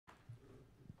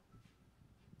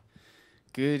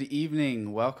Good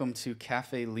evening. Welcome to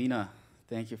Caffe Lena.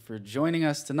 Thank you for joining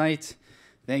us tonight.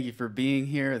 Thank you for being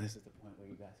here. This is the point where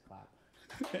you guys clap.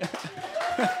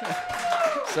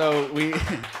 So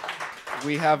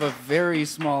we have a very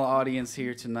small audience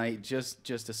here tonight, just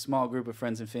a small group of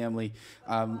friends and family.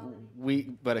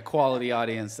 But a quality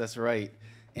audience. That's right.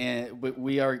 And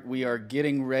we are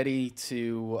getting ready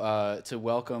to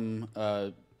welcome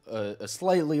a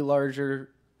slightly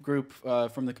larger group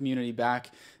from the community back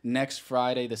next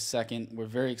Friday the 2nd. We're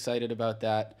very excited about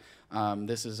that.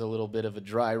 This is a little bit of a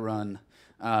dry run,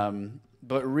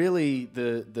 but really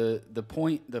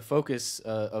the focus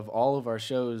of all of our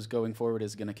shows going forward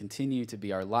is going to continue to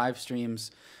be our live streams.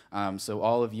 So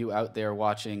all of you out there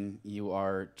watching, you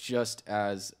are just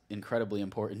as incredibly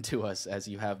important to us as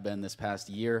you have been this past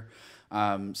year.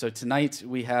 So tonight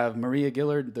we have Maria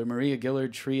Gillard, the Maria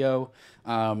Gillard Trio.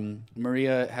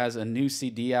 Maria has a new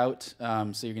CD out,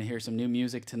 so you're going to hear some new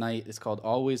music tonight. It's called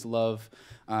Always Love,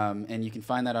 and you can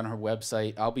find that on her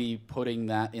website. I'll be putting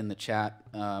that in the chat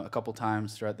a couple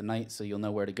times throughout the night, so you'll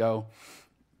know where to go.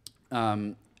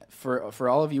 For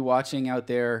all of you watching out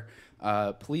there,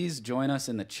 please join us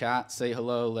in the chat. Say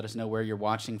hello. Let us know where you're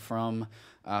watching from.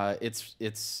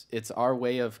 It's our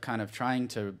way of kind of trying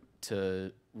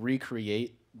to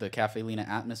recreate the Caffe Lena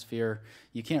atmosphere.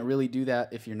 You can't really do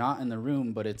that if you're not in the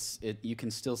room, but you can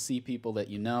still see people that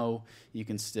you know. You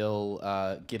can still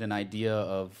get an idea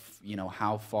of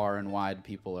how far and wide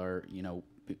people are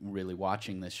really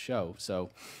watching this show. So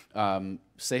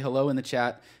say hello in the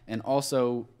chat, and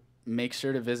also make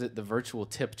sure to visit the virtual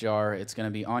tip jar. It's going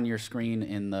to be on your screen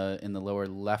in the lower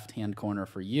left-hand corner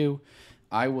for you.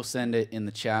 I will send it in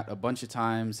the chat a bunch of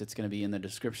times. It's going to be in the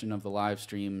description of the live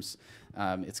streams.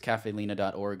 It's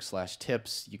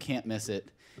caffelena.org/tips. You can't miss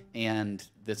it. And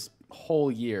this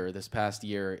whole year, this past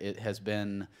year, it has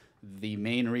been the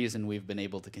main reason we've been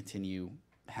able to continue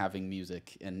having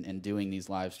music and doing these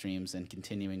live streams and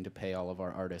continuing to pay all of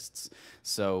our artists.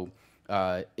 So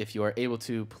if you are able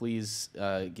to, please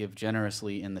give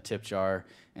generously in the tip jar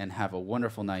and have a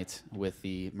wonderful night with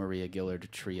the Maria Gillard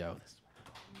Trio.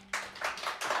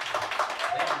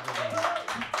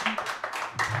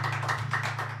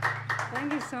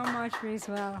 Thank you so much,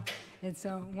 Reeswell. It's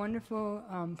a wonderful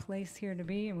place here to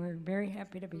be, and we're very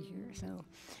happy to be here. So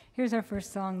here's our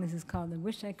first song. This is called I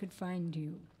Wish I Could Find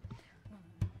You. 1,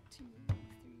 2,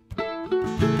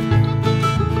 3.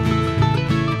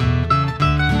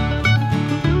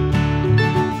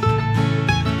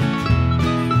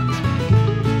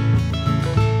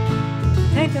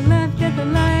 Take a left at the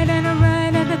light and a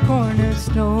right at the corner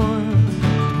store.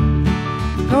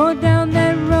 Go down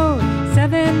that road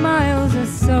 7 miles or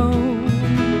so.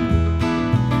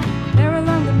 There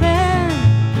along the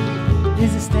bend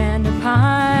is a stand of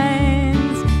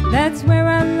pines. That's where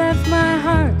I left my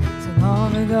heart so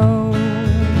long ago.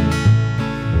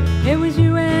 It was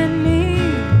you and me.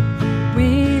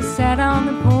 We sat on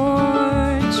the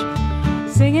porch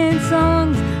singing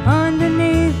songs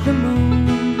underneath the moon.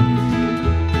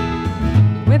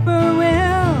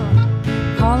 Whippoorwill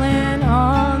calling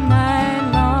all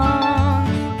night long,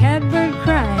 catbird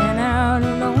crying out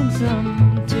a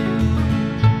lonesome tune.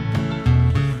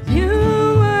 You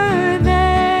were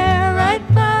there right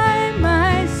by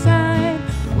my side,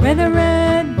 where the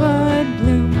redbud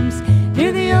blooms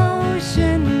near the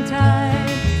ocean tide.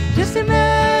 Just a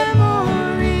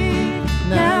memory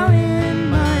now in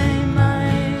my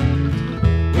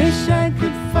mind. Wish I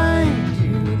could find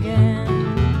you again.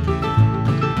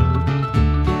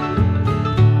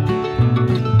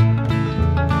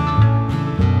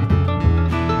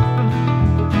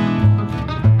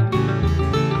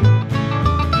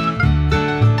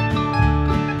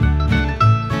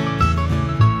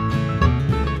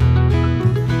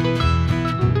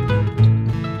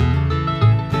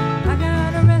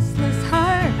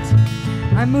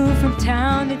 I moved from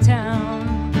town to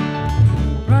town,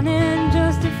 running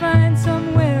just to find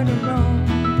somewhere to roam.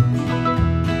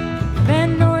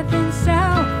 Been north and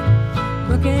south,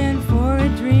 looking for a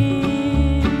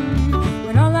dream,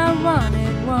 when all I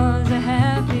wanted was a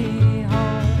happy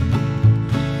home.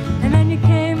 And then you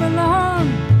came along,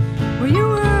 well, you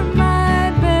were my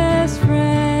best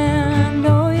friend.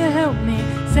 Oh, you helped me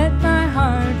set my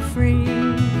heart free.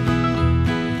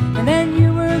 And then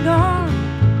you were gone,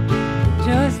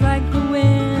 just like the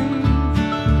wind,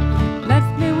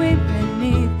 left me with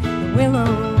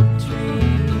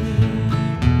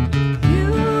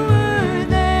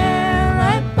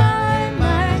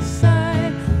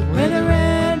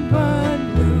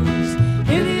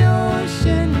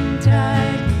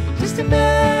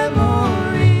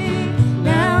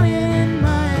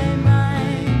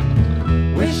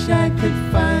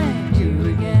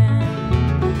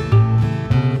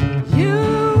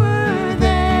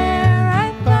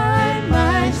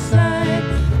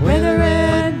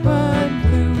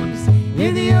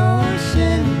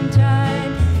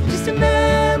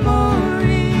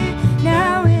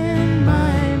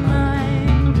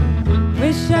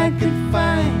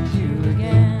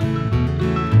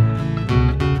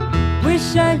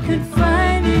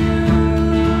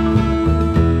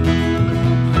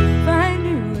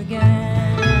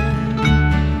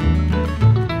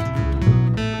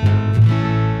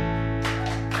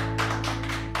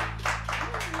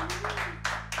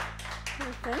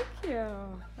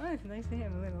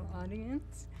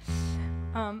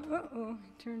Uh-oh,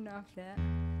 turned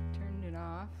it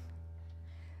off.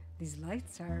 These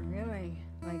lights are really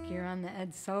like you're on the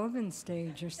Ed Sullivan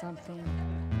stage or something.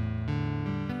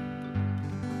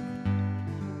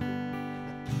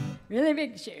 Really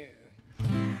big show.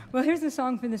 Well, here's a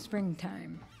song for the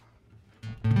springtime.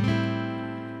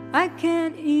 I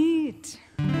can't eat,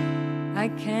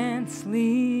 I can't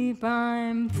sleep,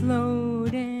 I'm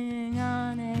floating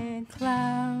on a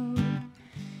cloud.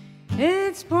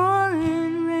 It's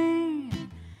pouring rain,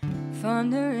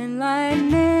 thunder and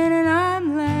lightning, and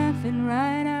I'm laughing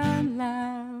right out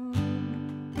loud.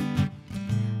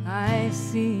 I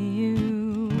see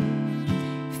you,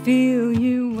 feel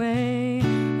you way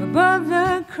above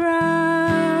the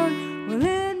crowd. Well,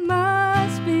 it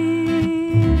must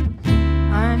be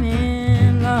I'm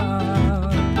in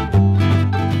love.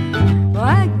 Well,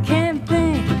 I can't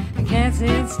think, I can't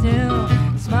sit still,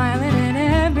 smiling at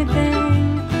everything.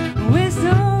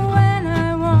 Whistle when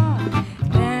I walk,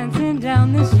 dancing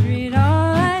down the street,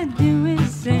 all I do is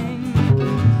sing.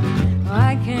 Well,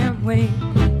 I can't wait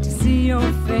to see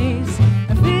your face,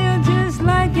 I feel just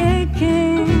like a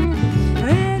king.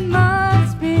 It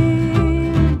must be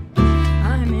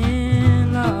I'm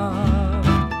in love.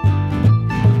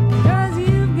 'Cause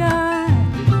you've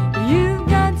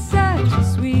got such a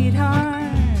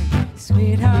sweetheart,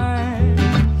 sweetheart.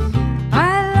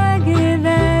 I like it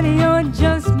that you're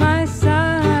just my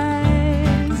size.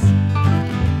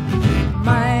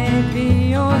 Might be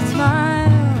your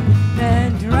smile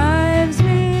that drives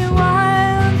me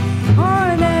wild,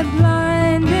 or that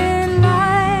blinding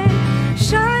light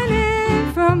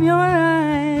shining from your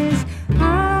eyes.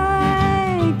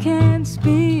 I can't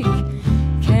speak,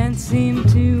 can't seem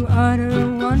to utter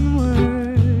one word.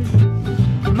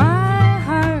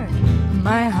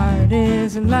 My heart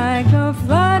is like a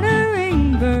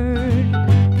fluttering bird.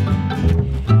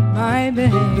 My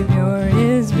behavior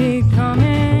is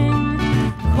becoming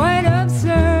quite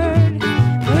absurd.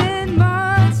 It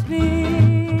must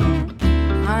be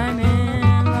I'm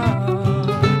in love.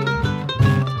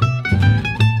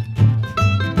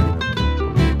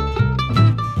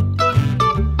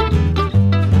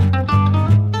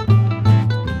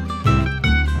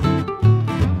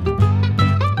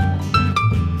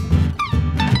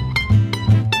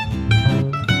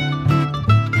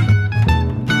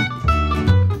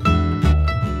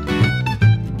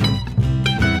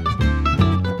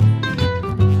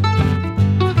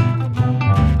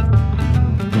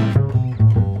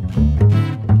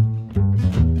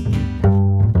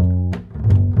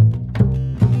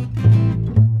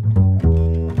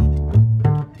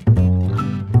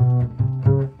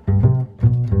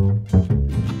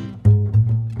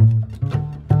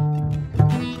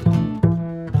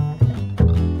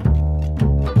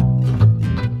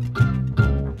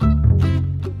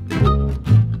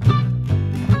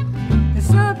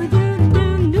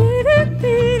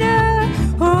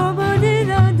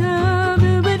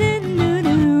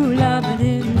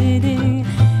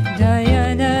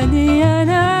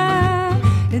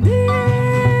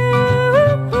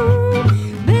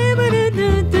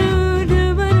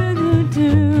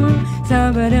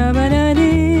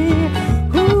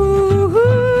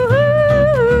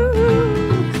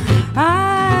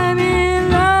 I'm in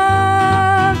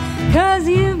love, 'cause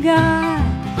you've got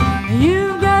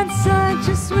such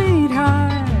a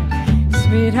sweetheart,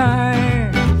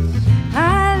 sweetheart.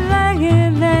 I like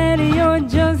it that you're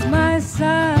just my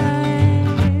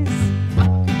size.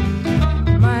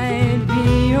 Might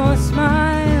be your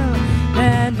smile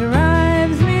that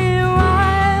drives me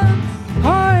wild,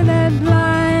 or that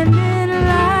blinding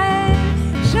light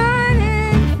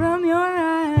shining from your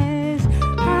eyes.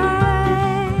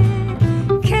 I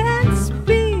can't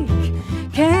speak,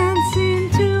 can't seem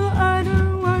to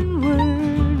utter one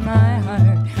word.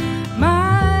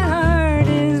 My heart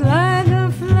is like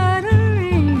a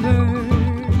fluttering bird.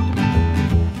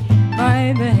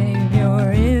 My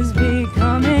behavior is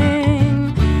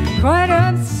becoming quite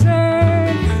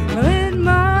absurd. Well, it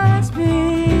must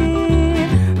be,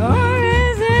 or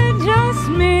is it just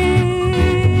me?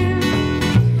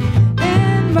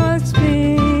 It must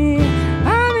be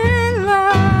I'm in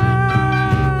love.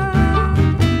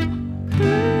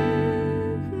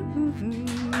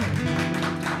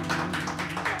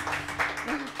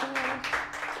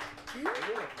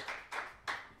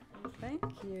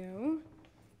 Thank you.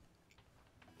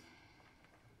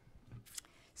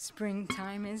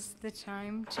 Springtime is the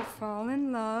time to fall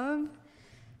in love.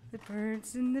 The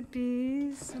birds and the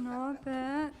bees and all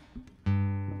that.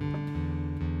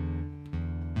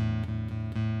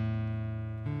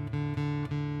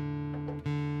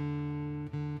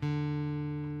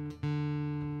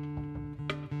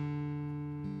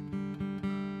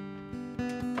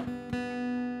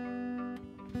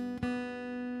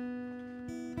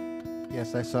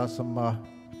 Yes, I saw some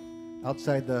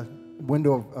outside the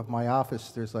window of my office.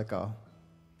 There's like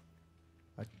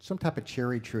some type of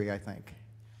cherry tree, I think,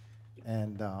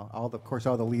 and of course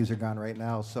all the leaves are gone right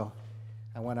now. So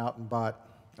I went out and bought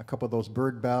a couple of those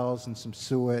bird bells and some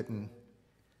suet and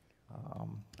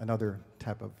another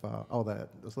type of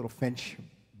those little finch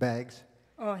bags.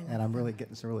 Oh, and I'm really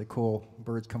getting some really cool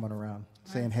birds coming around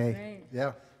saying hey. Great.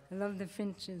 Yeah. I love the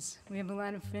finches. We have a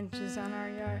lot of finches in our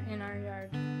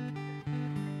yard.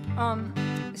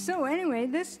 So anyway,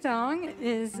 this song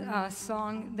is a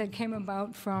song that came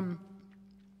about from,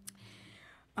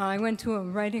 I went to a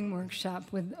writing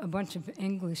workshop with a bunch of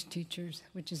English teachers,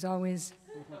 which is always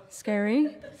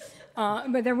scary.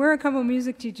 But there were a couple of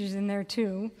music teachers in there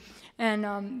too. And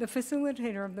the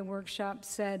facilitator of the workshop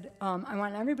said, I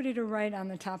want everybody to write on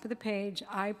the top of the page,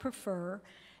 I prefer,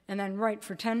 and then write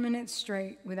for 10 minutes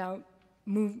straight without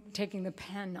taking the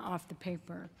pen off the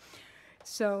paper.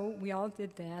 So we all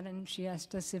did that, and she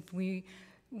asked us if we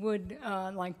would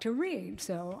like to read.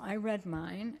 So I read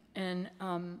mine, and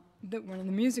one of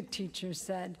the music teachers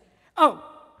said, oh,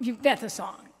 that's a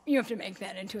song. You have to make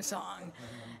that into a song.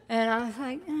 And I was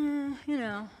like,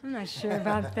 I'm not sure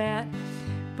about that.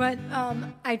 But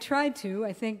I tried to,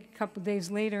 I think, a couple days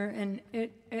later, and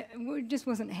it just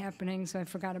wasn't happening, so I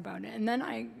forgot about it. And then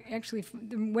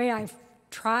the way I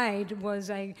tried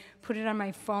was I put it on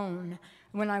my phone.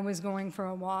 When I was going for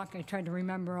a walk, I tried to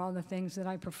remember all the things that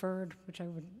I preferred, which I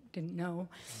didn't know.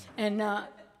 And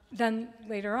then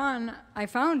later on, I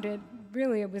found it.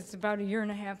 Really, it was about 1.5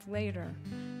 years later.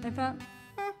 I thought,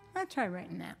 I'll try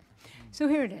writing that. So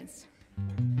here it is.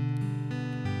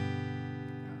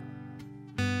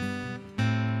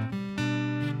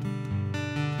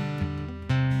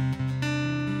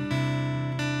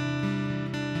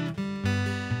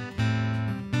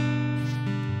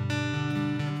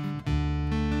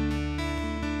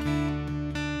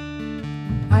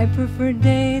 I prefer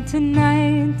day to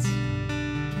night.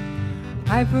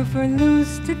 I prefer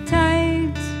loose to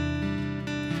tight.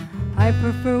 I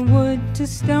prefer wood to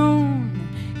stone,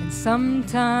 and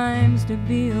sometimes to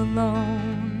be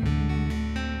alone.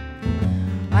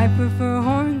 I prefer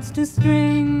horns to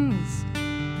strings,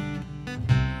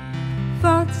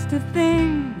 thoughts to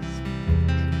things,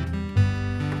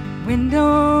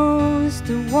 windows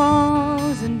to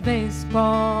walls and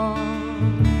baseball.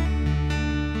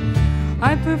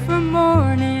 I prefer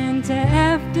morning to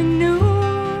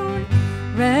afternoon,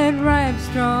 red ripe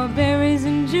strawberries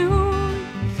in June,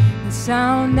 the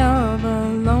sound of a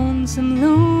lonesome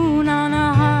loon on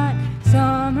a hot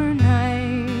summer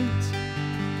night.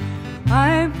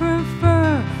 I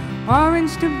prefer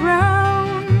orange to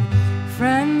brown,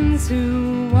 friends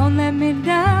who won't let me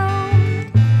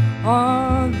down,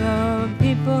 all the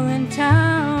people in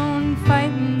town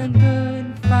fighting the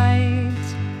good fight.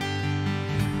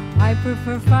 I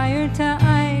prefer fire to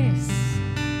ice.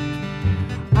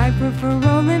 I prefer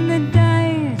rolling the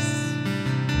dice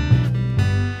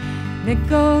that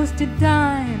goes to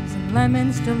dimes and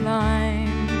lemons to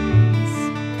limes.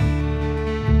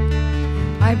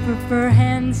 I prefer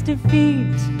hands to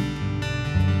feet.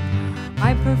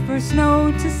 I prefer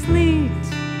snow to sleet,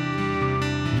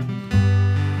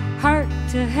 heart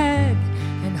to head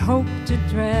and hope to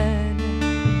dread.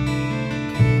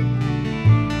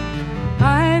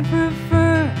 I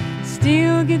prefer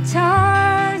steel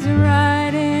guitars,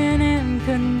 riding in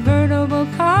convertible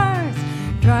cars,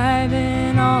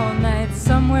 driving all night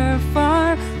somewhere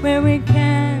far where we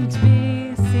can't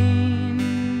be seen.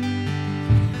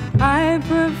 I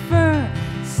prefer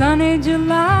sunny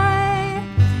July,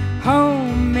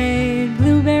 homemade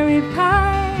blueberry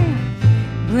pie,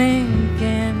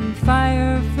 blinking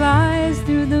fireflies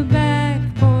through the back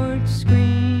porch screen.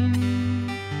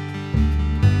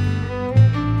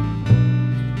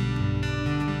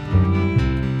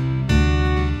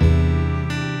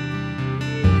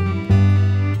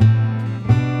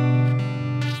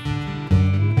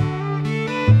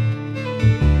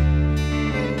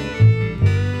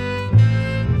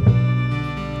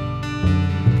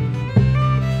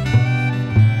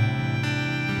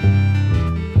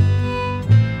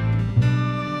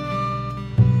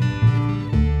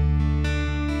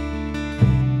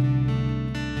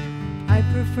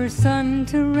 For sun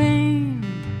to rain,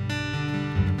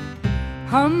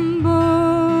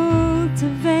 humble to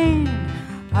vain.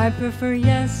 I prefer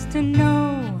yes to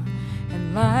no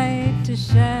and light to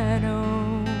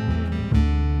shadow.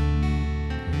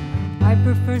 I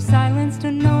prefer silence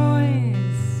to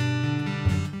noise,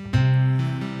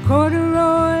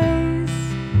 corduroys,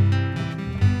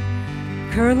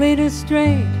 curly to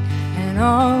straight, and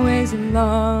always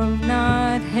love,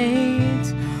 not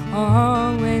hate,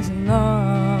 always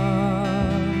love.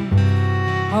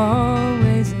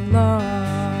 always love.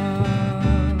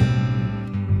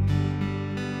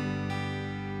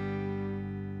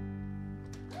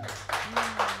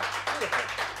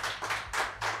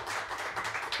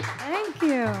 Thank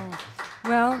you.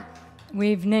 Well,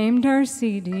 we've named our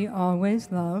CD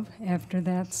Always Love after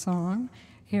that song.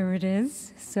 Here it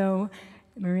is. So,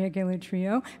 Maria Gillard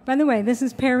Trio. By the way, this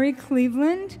is Perry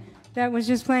Cleveland that was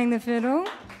just playing the fiddle.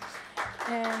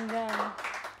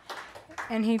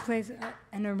 And he plays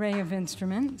an array of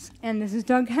instruments. And this is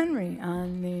Doug Henry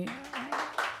on the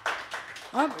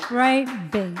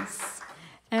upright bass.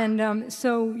 And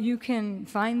so you can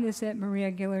find this at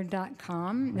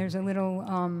mariagillard.com. There's a little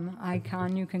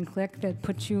icon you can click that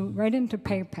puts you right into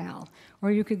PayPal.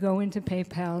 Or you could go into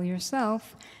PayPal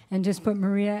yourself and just put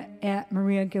Maria at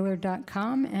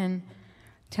mariagillard.com and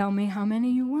tell me how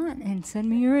many you want and send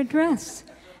me your address.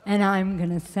 And I'm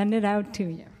going to send it out to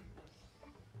you.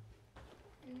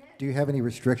 Do you have any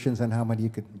restrictions on how many you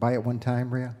could buy at one time,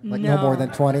 Maria? Like no more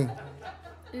than 20?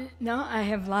 No, I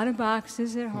have a lot of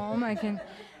boxes at home. I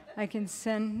can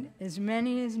send as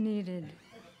many as needed.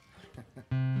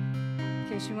 In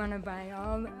case you want to buy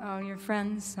all your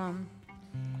friends some.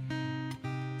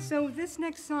 So this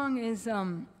next song is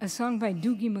a song by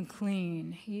Dougie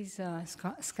MacLean. He's a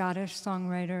Scottish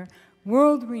songwriter,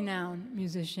 world-renowned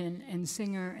musician and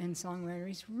singer and songwriter.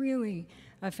 He's really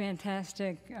a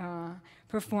fantastic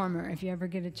performer if you ever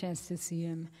get a chance to see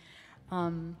him.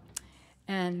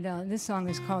 And this song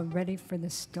is called Ready for the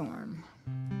Storm.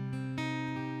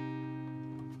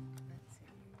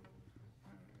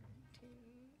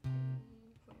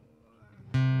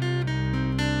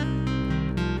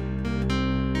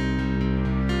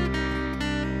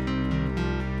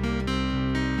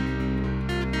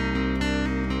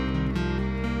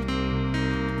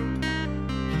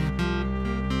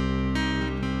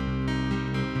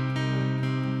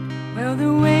 Well,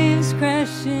 the waves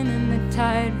crashing and the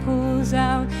tide pulls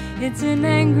out. It's an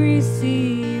angry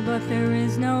sea, but there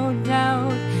is no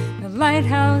doubt the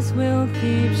lighthouse will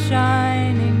keep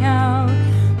shining out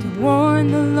to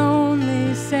warn the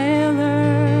lonely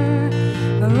sailor.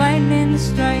 The lightning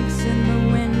strikes and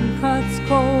the wind cuts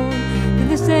cold to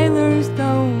the sailor's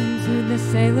bones, through the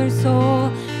sailor's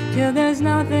soul, till there's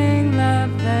nothing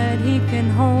left that he can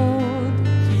hold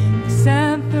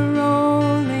except the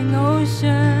rolling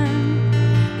ocean.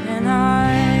 And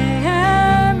I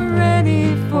am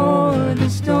ready for the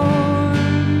storm.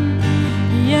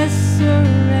 Yes, sir,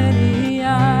 ready.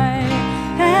 I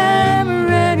am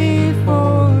ready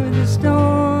for the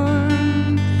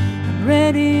storm. I'm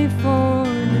ready for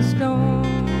the storm.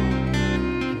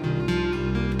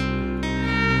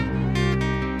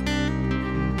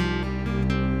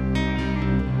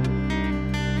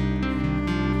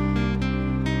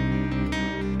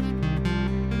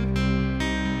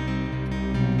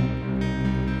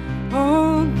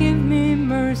 Oh, give me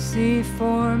mercy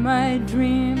for my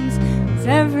dreams, as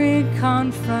every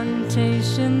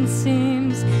confrontation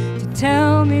seems to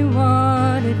tell me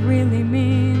what it really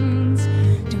means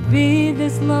to be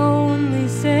this lonely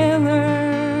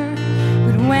sailor.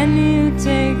 But when you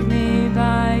take me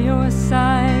by your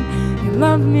side, you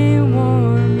love me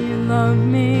warm, you love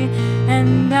me,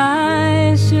 and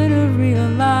I should have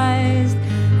realized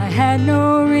I had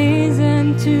no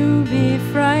reason to be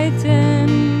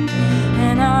frightened.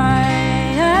 And I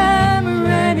am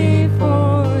ready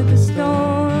for the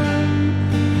storm.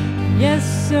 Yes,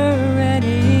 sir,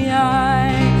 ready. I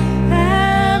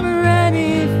am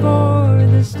ready for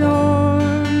the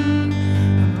storm.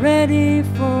 I'm ready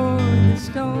for the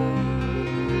storm.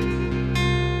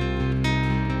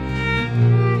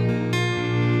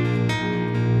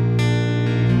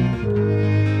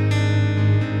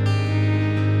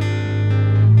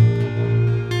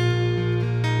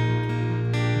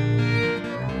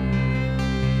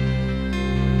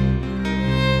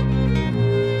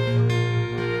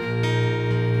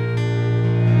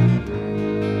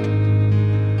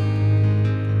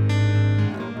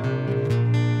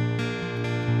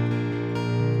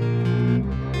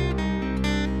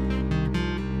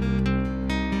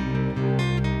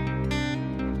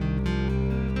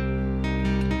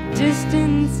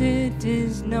 Distance, it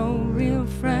is no real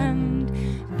friend.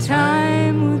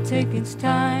 Time will take its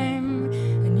time,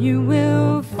 and you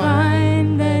will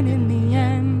find that in the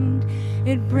end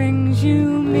it brings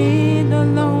you me, the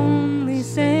lonely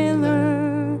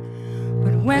sailor.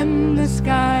 But when the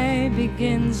sky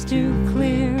begins to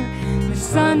clear, the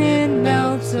sun it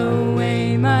melts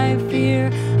away my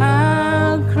fear.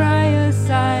 I'll cry a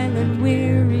silent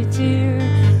weary tear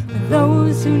for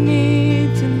those who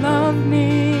need to love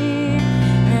me.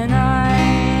 And I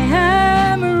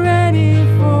am ready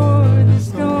for the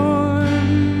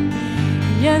storm.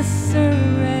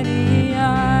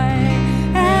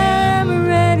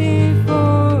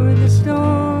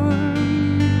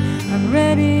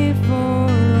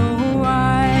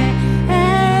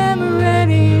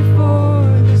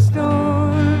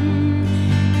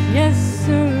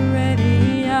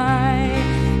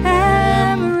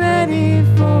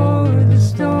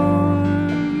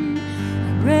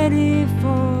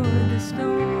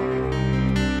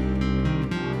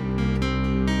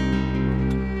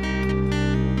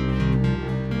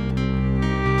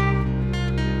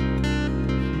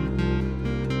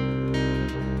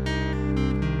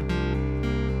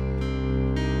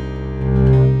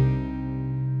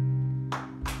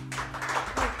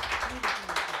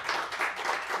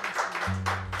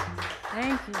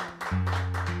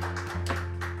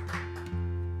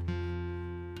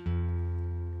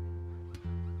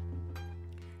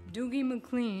 Dougie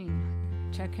MacLean.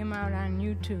 Check him out on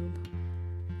YouTube.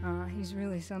 He's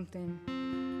really something.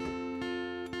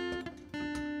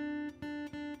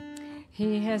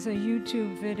 He has a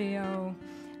YouTube video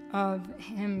of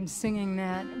him singing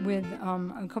that with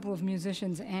a couple of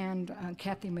musicians and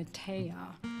Caffe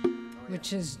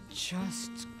which is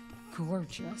just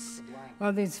gorgeous.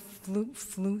 All these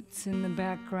flutes in the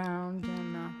background,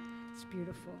 and it's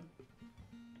beautiful.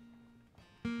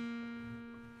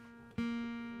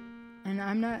 And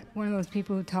I'm not one of those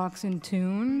people who talks in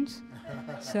tunes,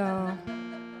 so...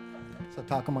 So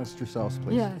talk amongst yourselves,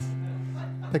 please. Yes.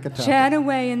 Pick a topic. Chat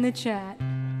away in the chat.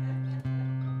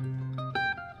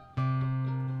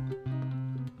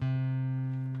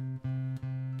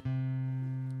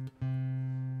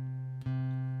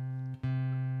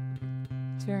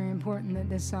 It's very important that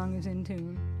this song is in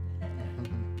tune.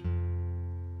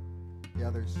 The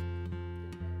others.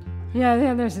 Yeah, the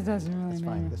others, it doesn't really That's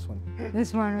matter. fine. This one.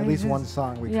 This one. At least one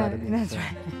song we try to be. That's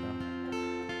right.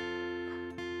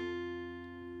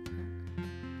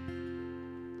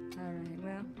 All right,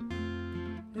 well,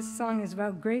 this song is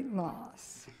about great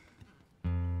loss.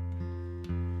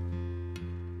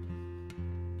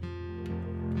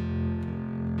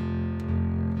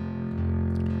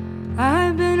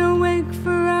 I've been awake for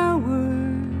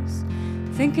hours,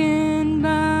 thinking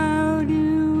about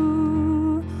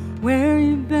you, where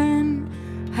you've been,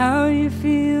 how you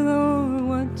feel, or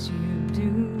what you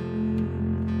do.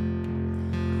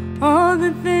 All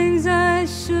the things I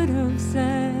should have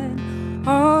said,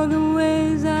 all the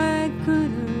ways I could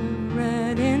have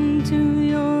read into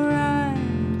your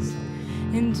eyes,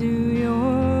 into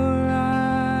your eyes.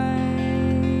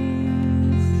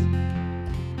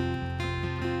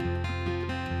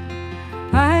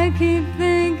 I keep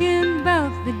thinking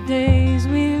about the days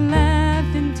we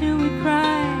laughed until we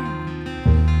cried,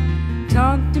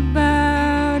 talked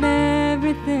about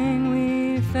everything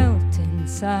we felt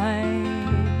inside.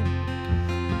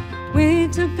 We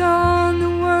took on the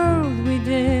world, we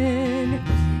did,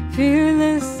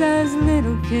 fearless as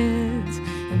little kids.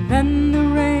 And then the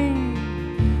rain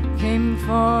came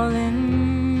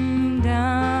falling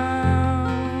down.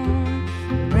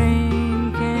 The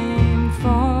rain came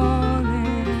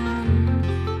falling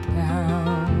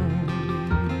down.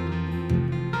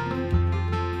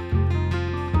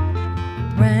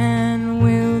 When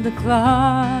will the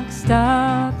clock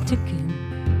stop ticking?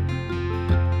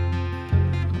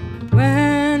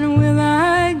 When will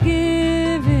I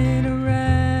give it a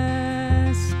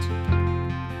rest?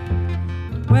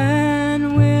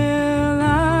 When will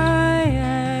I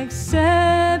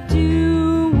accept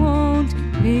you won't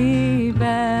be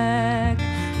back?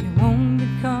 You won't be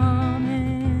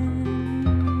coming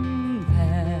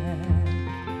back.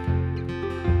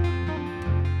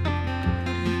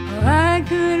 Well, I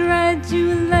could write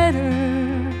you a letter,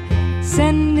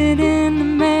 send it in the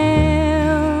mail.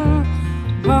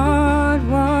 But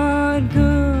what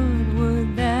good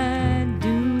would that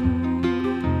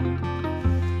do?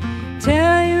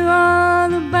 Tell you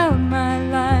all about my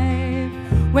life,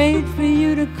 wait for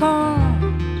you to call.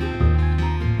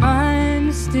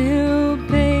 I'm still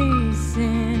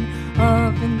pacing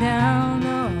up and down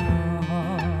the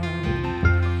hall,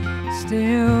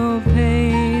 still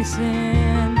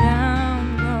pacing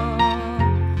down the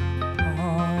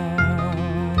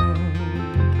hall.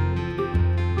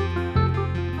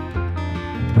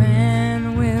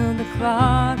 When will the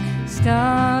clock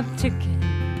stop ticking?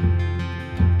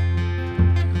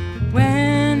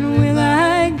 When will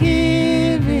I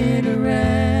give it a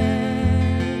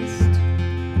rest?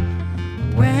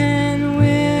 When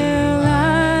will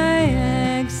I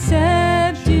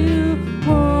accept you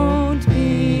won't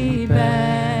be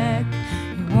back?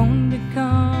 You won't be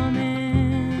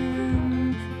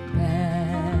coming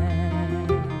back.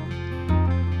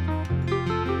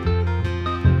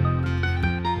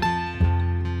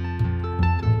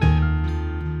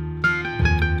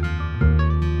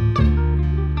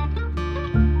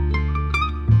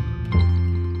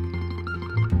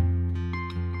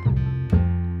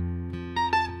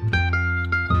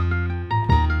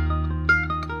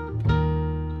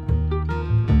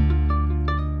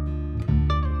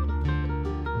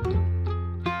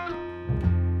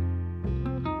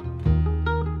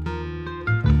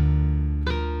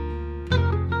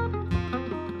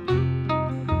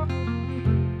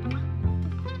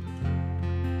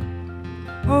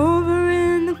 Over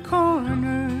in the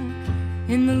corner,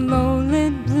 in the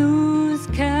low-lit blues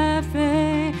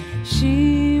cafe,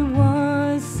 she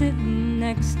was sitting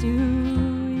next to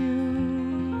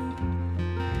you.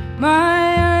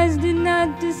 My eyes did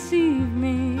not deceive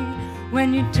me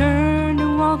when you turned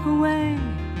to walk away.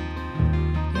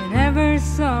 You never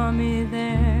saw me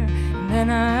there, then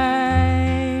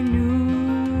I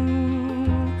knew,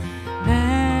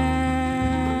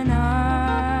 then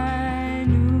I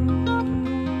knew.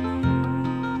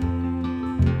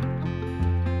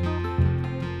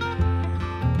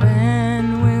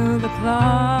 When will the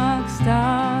clock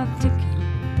stop ticking?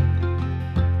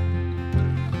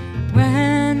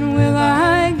 When will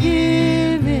I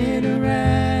give it a rest?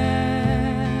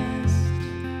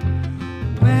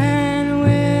 When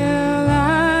will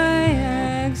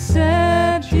I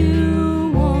accept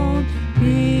you won't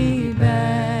be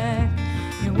back?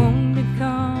 You won't be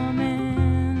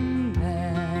coming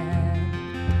back.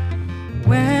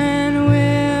 When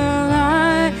will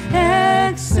I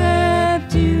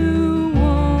accept you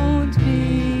won't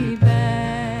be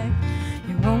back?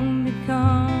 You won't be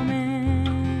coming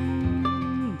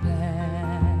back.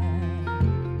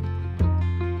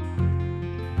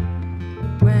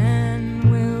 When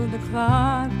will the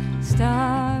clock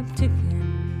stop ticking?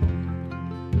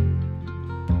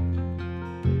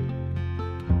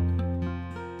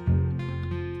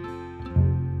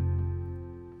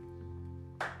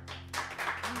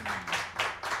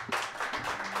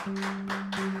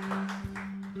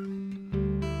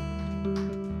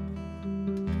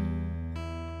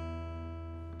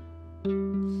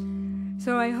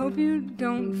 So I hope you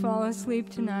don't fall asleep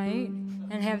tonight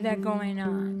and have that going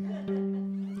on.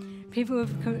 People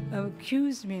have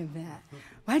accused me of that.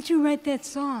 Why'd you write that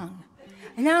song?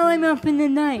 And now I'm up in the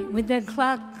night with that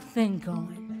clock thing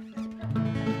going.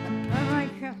 Oh my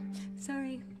God.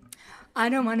 Sorry. I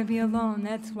don't want to be alone,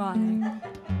 that's why.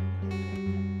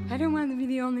 I don't want to be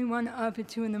the only one up at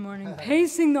 2 in the morning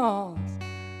pacing the halls.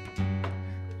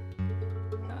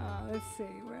 Let's see,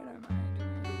 where am I?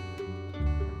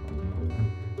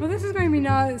 Well, this is going to be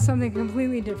now something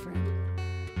completely different.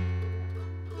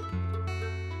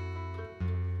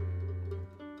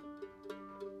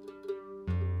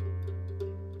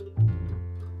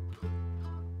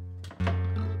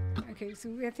 Okay, so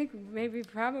I think maybe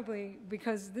probably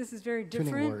because this is very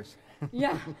different. Tuning wars.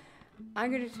 Yeah,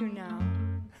 I'm going to tune now,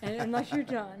 and unless you're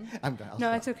done. I'm done.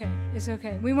 No, it's okay. It's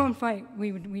okay. We won't fight.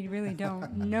 We really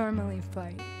don't normally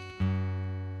fight.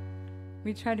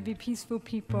 We try to be peaceful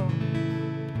people.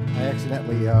 I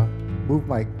accidentally moved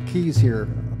my keys here,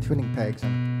 tuning pegs,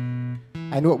 and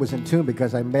I knew it was in tune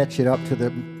because I matched it up to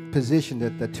the position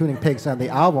that the tuning pegs on the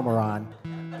album are on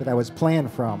that I was playing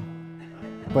from.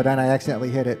 But then I accidentally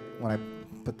hit it when I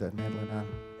put the mandolin on.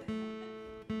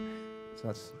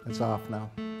 So it's off now.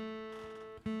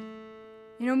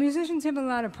 You know, musicians have a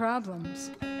lot of problems.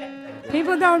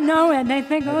 People don't know it. They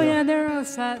think, oh yeah, they're all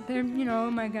set. They're, you know,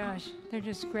 oh my gosh, they're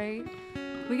just great.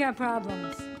 We got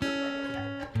problems.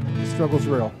 The struggle's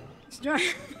real.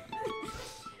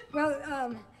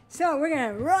 Well, so we're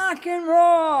gonna rock and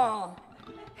roll.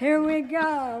 Here we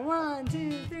go. 1,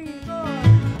 2, 3, 4.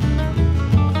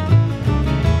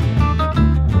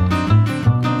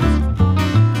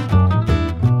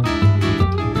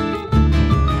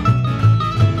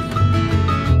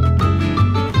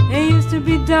 To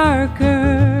be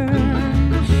darker,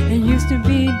 it used to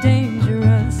be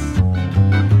dangerous.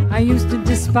 I used to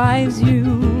despise you,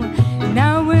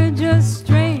 now we're just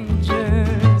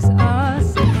strangers,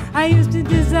 us. I used to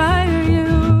desire you,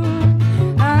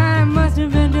 I must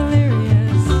have been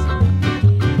delirious,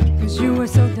 'cause you were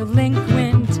so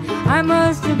delinquent, I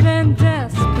must have been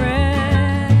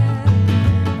desperate.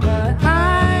 But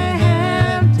I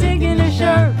have taken a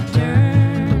sharp turn.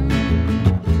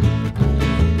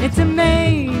 It's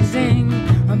amazing,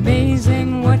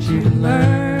 amazing what you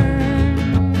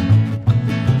learn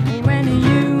when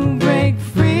you break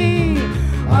free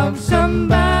of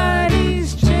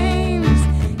somebody's chains.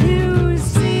 You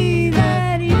see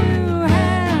that you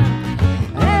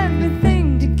have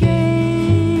everything to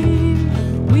gain.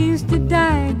 We used to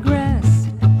digress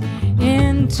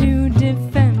into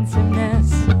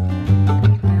defensiveness.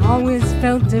 I always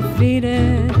felt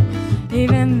defeated,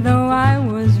 even though I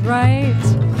was right.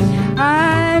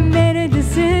 I made a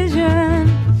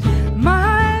decision,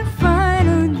 my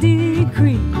final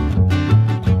decree,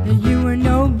 that you were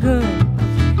no good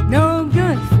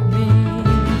for me.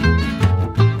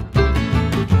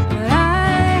 But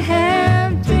I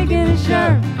have taken a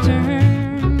sharp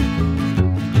turn.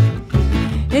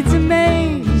 It's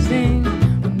amazing,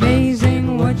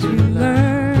 amazing what you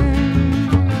learn.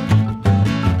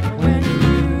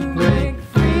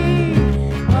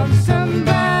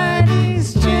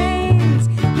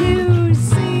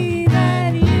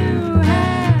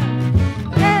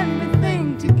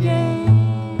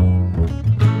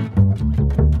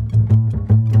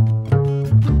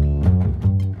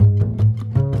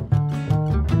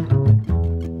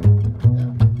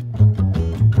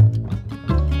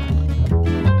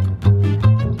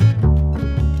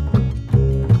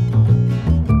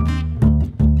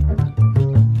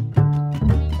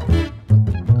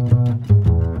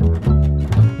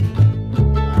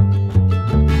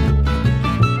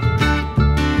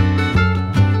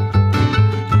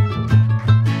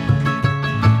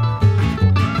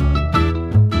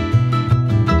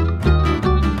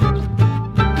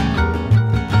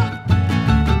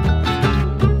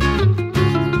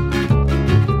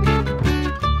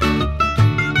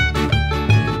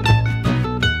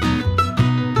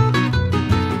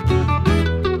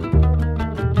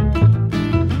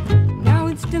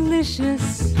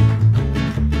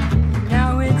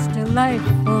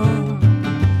 delightful.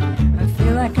 I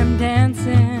feel like I'm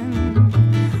dancing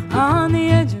on the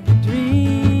edge of a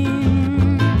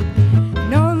dream.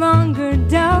 No longer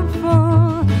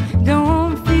doubtful,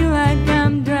 don't feel like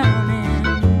I'm drowning.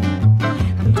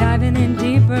 I'm diving in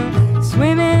deeper,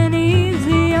 swimming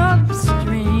easy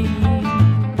upstream.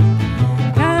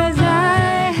 'Cause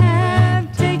I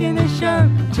have taken a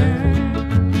sharp turn.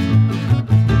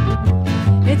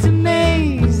 It's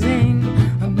amazing,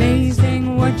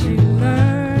 amazing what you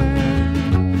learn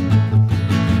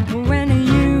when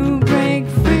you break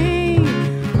free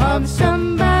of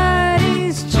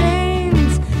somebody's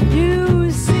chains.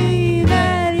 You see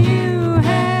that you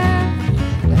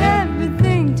have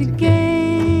everything to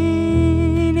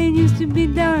gain. It used to be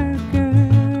darker.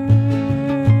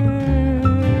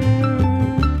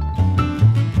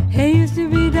 It used to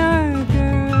be darker.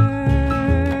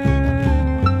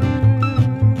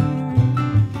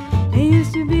 It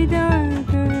used to be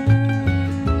darker.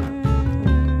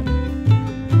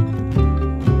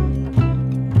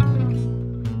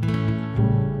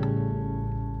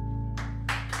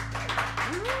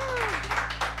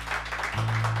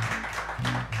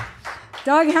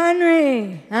 Doug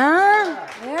Henry, huh?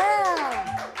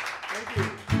 Yeah.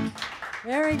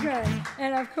 Very good.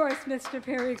 And of course, Mr.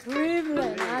 Perry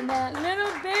Cleveland on that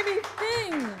little baby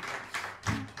thing.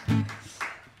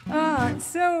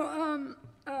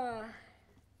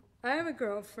 I have a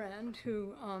girlfriend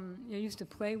who I used to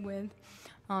play with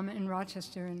in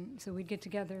Rochester, and so we'd get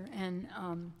together and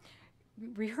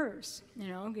rehearse,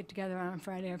 get together on a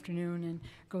Friday afternoon and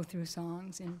go through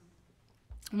songs. And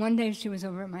one day she was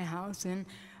over at my house, and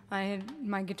I had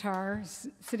my guitar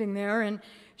sitting there, and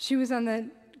she was on the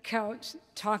couch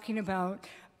talking about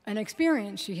an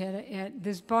experience she had at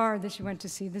this bar that she went to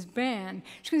see this band.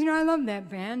 She goes, I love that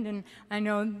band, and I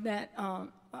know that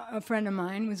a friend of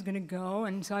mine was going to go,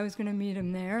 and so I was going to meet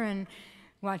him there and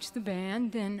watch the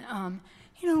band. And,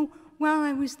 while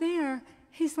I was there,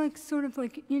 he's sort of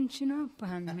inching up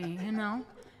on me,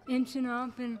 inching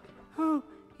up, and,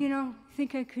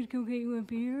 think I could go get you a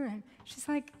beer? And she's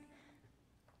like,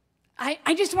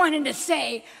 I just wanted to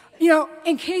say,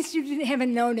 in case you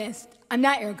haven't noticed, I'm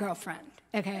not your girlfriend,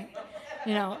 okay?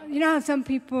 You know how some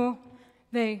people,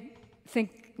 they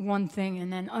think one thing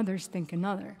and then others think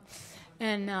another.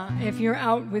 And if you're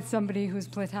out with somebody who's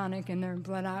platonic and they're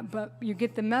blood out, but you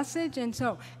get the message. And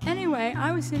so, anyway,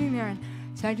 I was sitting there, and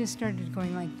so I just started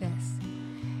going like this.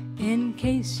 In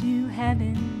case you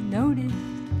haven't noticed,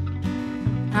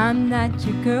 I'm not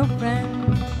your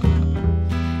girlfriend,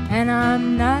 and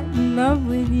I'm not in love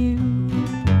with you.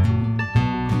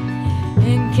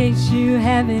 In case you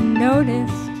haven't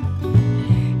noticed,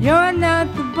 you're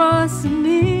not the boss of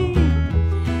me,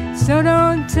 so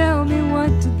don't tell me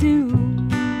what to do.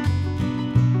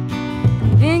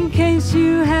 In case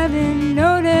you haven't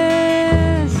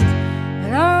noticed,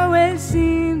 it always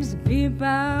seems to be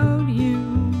about you.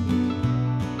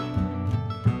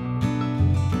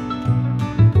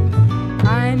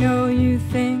 I know you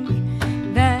think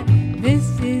that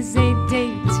this is a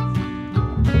date.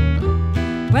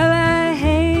 Well, I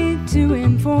hate to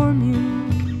inform you.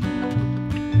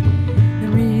 The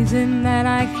reason that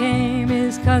I came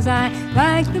is 'cause I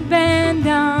like the band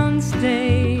on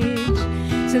stage.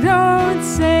 So don't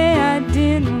say I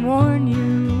didn't warn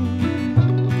you.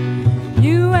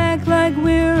 You act like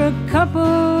we're a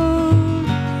couple,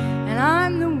 and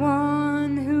I'm the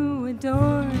one who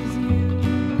adores you.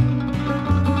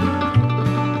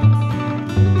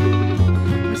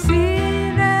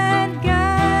 See that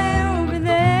guy over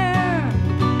there?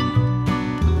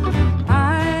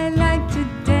 I'd like to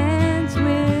dance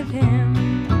with him.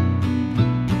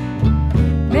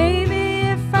 Maybe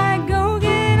if I go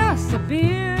get us a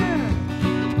beer,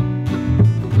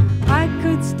 I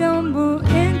could stumble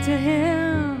into him.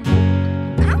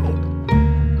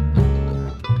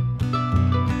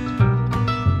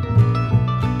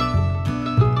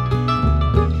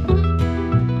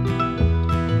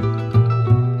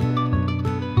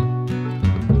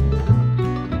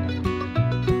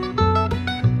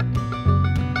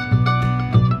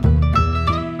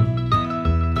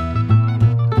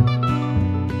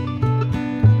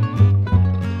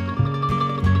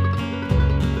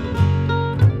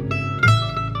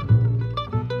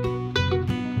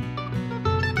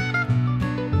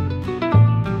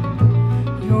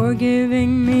 You're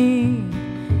giving me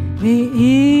the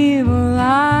evil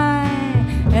eye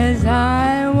as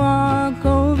I walk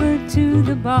over to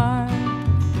the bar.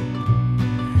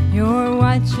 You're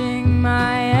watching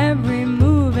my every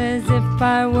move as if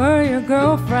I were your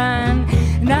girlfriend.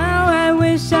 Now I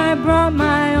wish I brought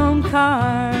my own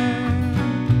car.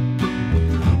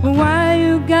 Why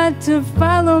you got to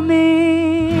follow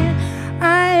me?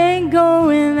 I ain't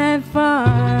going that far.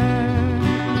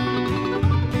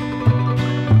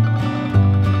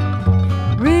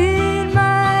 Read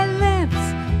my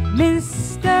lips,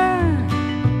 mister.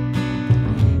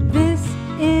 This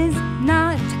is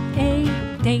not a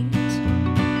date.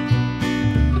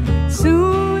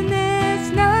 Soon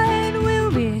this night will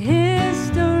be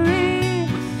history,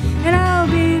 and I'll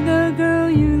be the girl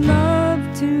you love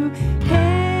to hate.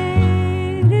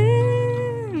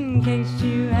 In case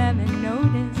you haven't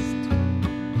noticed,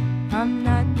 I'm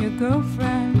not your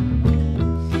girlfriend,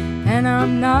 and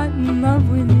I'm not in love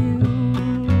with you.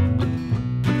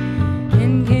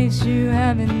 In case you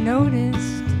haven't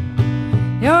noticed,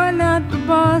 you're not the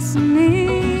boss of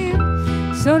me,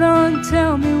 so don't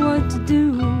tell me what to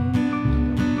do.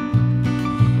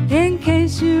 In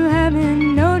case you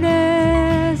haven't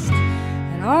noticed,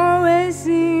 it always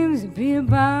seems to be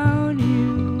about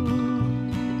you.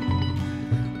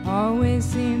 Always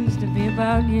seems to be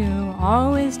about you.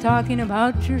 Always talking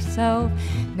about yourself,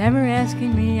 never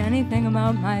asking me anything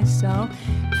about myself.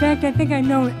 In fact, I think I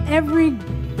know every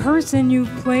person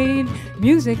you've played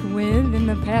music with in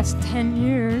the past 10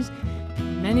 years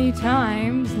many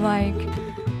times, like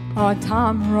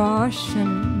Tom Rush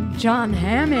and John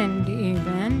Hammond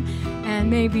even, and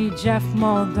maybe Jeff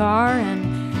Muldaur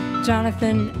and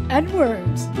Jonathan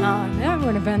Edwards. That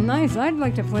would have been nice. I'd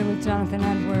like to play with Jonathan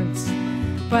Edwards.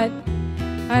 But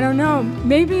I don't know,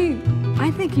 maybe,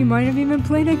 I think you might have even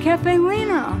played at Caffe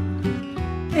Lena.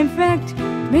 In fact,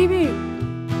 maybe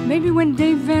when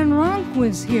Dave Van Ronk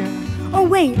was here. Oh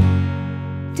wait,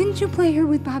 didn't you play here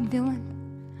with Bob Dylan?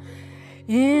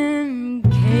 In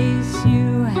case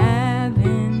you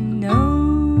haven't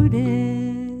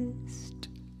noticed.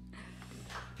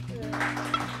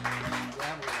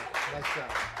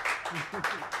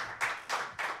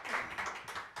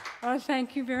 Oh,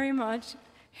 thank you very much.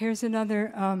 Here's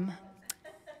another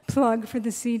plug for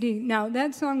the CD. Now,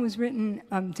 that song was written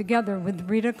together with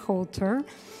Rita Coulter,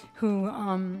 who,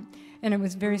 and it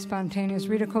was very spontaneous.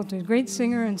 Rita Coulter, a great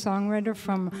singer and songwriter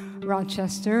from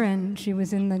Rochester, and she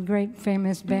was in the great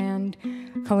famous band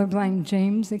Colorblind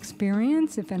James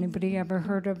Experience, if anybody ever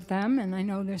heard of them. And I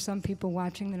know there's some people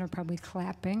watching that are probably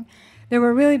clapping. They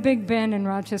were a really big band in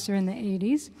Rochester in the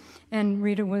 80s, and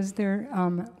Rita was their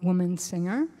woman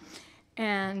singer.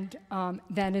 And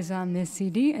that is on this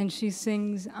CD, and she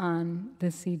sings on the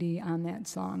CD on that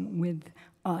song with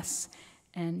us.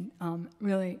 And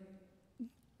really,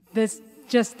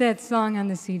 just that song on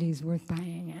the CD is worth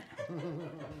buying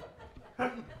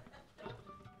it.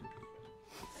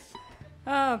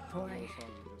 Oh boy.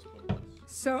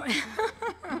 So,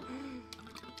 all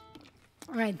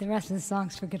right, the rest of the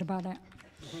songs, forget about it.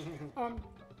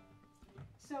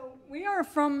 So we are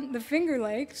from the Finger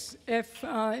Lakes. If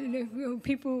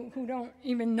people who don't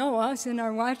even know us and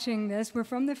are watching this, we're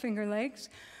from the Finger Lakes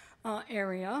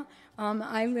area.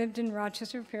 I lived in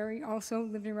Rochester. Perry also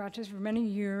lived in Rochester for many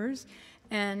years.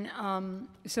 And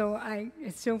so I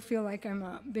still feel like I'm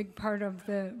a big part of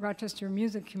the Rochester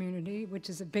music community, which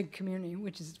is a big community,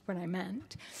 which is what I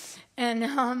meant.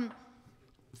 And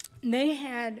they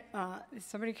had,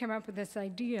 somebody came up with this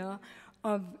idea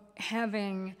of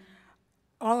having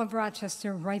all of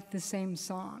Rochester write the same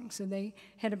song. So they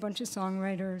had a bunch of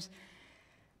songwriters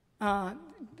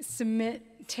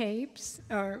submit tapes.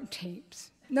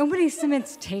 Nobody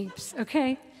submits tapes,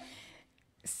 okay?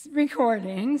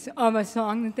 Recordings of a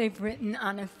song that they've written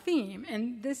on a theme.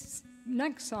 And this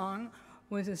next song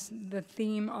was the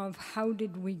theme of How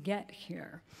Did We Get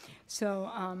Here?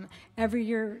 So every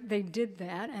year they did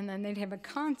that, and then they'd have a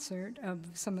concert of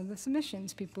some of the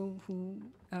submissions, people who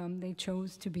they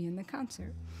chose to be in the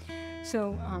concert.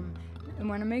 So I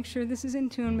want to make sure this is in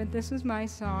tune, but this was my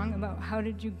song about how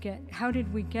did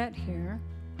we get here?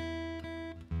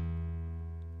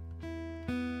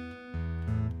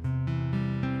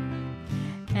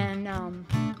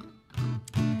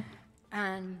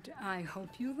 And I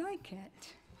hope you like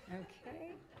it.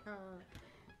 Okay. 1,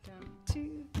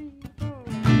 2, 3, 4.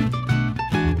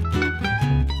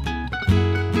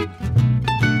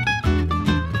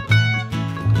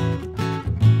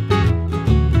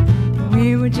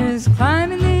 We were just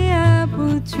climbing the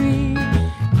apple tree,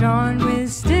 drawn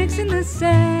with sticks in the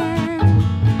sand.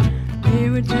 We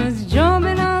were just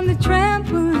jumping on the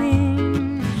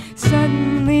trampoline.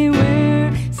 Suddenly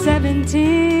we're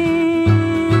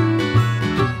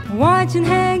 17, watching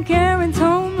Hank Aaron's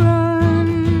home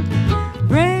run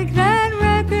break that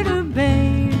record of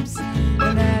babes,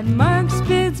 and that Mark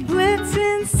Spitz blitz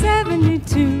in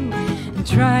 72, and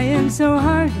trying so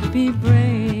hard to be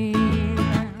brave.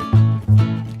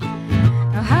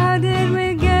 How did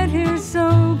we get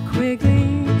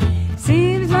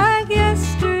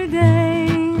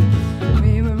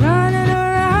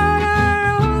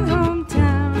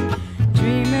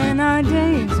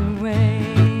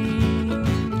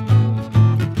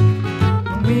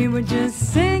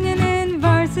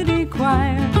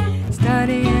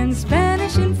studying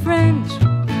Spanish and French,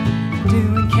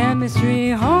 doing chemistry,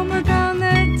 homework on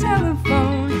the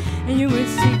telephone, and you were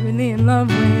secretly in love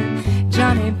with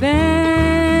Johnny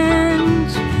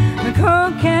Bench. The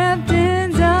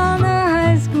co-captains on the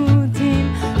high school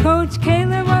team, Coach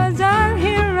Caleb was our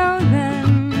hero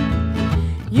then.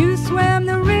 You swam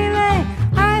the relay,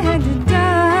 I had to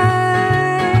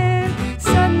dive.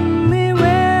 Suddenly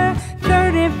we're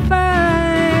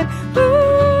 35.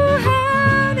 Ooh,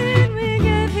 how did we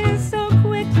get here so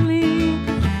quickly?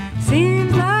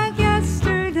 Seems like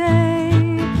yesterday.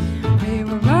 We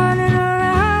were running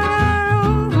around our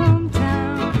old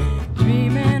hometown,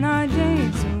 dreaming our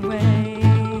days away.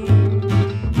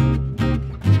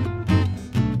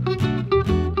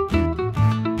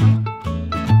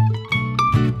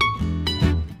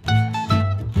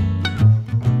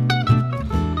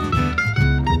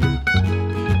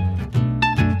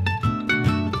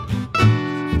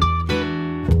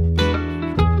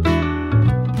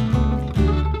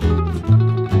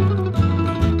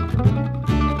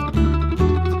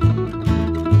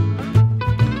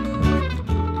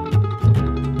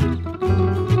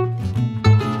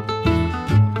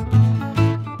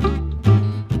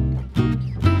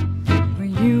 Well,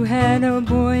 you had a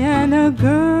boy and a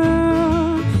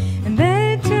girl, and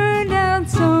they turned out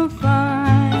so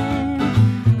fine.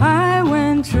 I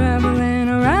went traveling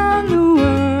around the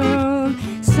world.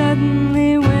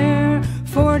 Suddenly we're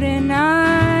 49.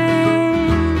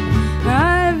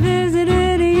 I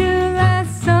visited you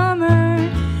last summer.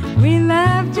 We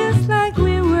laughed just like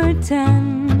we were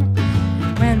 10.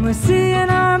 When we're seeing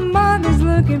our mothers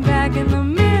looking back in the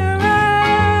mirror,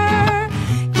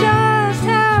 just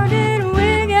how did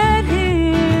we get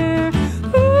here?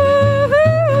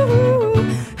 Ooh,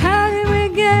 how did we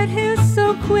get here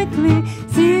so quickly?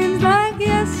 Seems like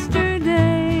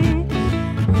yesterday.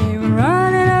 We were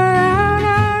running around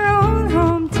our old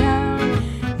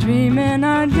hometown, dreaming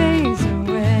our days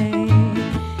away.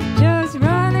 Just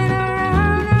running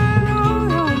around our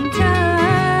old hometown,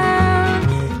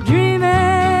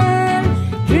 dreaming,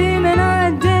 dreaming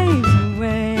our days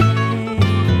away.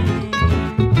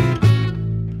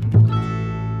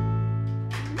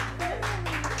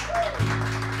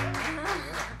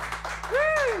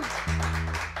 Woo!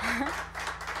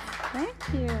 Thank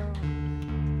you.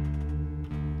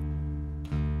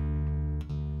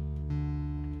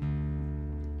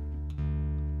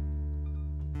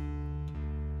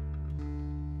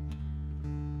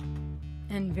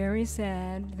 And very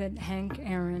sad that Hank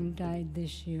Aaron died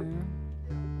this year.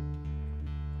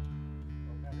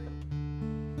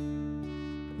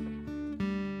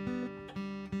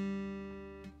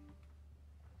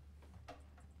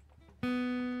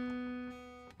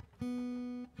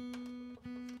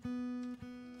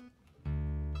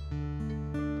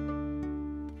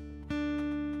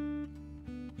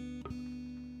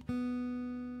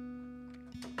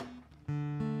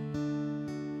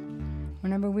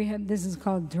 Whenever we have, this is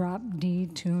called drop D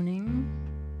tuning.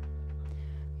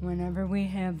 Whenever we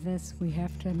have this, we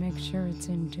have to make sure it's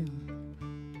in tune.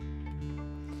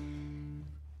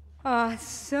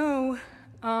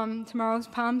 Tomorrow's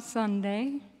Palm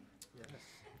Sunday,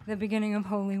 the beginning of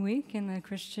Holy Week in the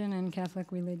Christian and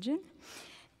Catholic religion.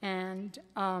 And,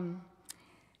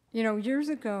 years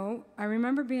ago, I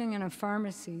remember being in a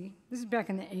pharmacy, this is back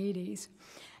in the 80s,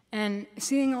 and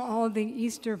seeing all the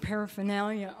Easter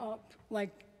paraphernalia up,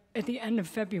 like at the end of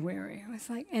February. I was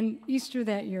like, and Easter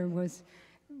that year was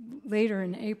later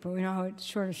in April, you know how it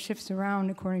sort of shifts around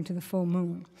according to the full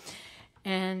moon.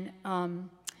 And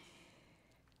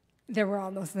there were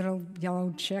all those little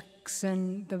yellow chicks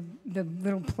and the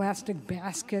little plastic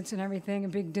baskets and everything, a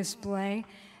big display.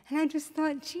 And I just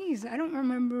thought, geez, I don't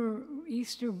remember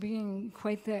Easter being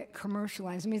quite that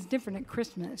commercialized. I mean, it's different at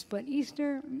Christmas, but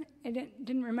Easter, I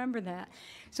didn't remember that.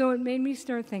 So it made me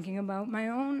start thinking about my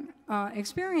own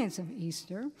experience of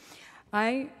Easter.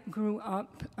 I grew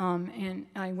up, and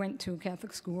I went to a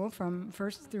Catholic school from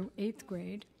 1st through 8th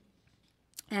grade.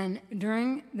 And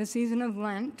during the season of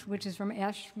Lent, which is from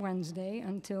Ash Wednesday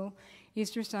until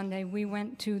Easter Sunday, we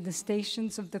went to the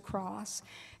Stations of the Cross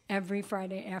every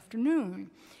Friday afternoon.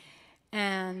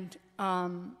 And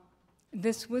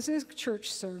this was a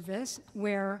church service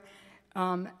where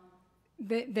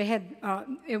they had,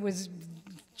 it was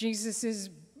Jesus'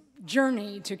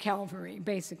 journey to Calvary,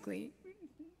 basically,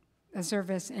 a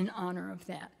service in honor of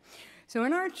that. So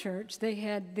in our church, they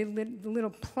had the little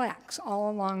plaques all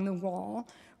along the wall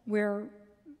where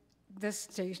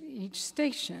each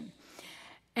station.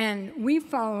 And we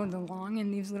followed along in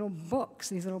these little books,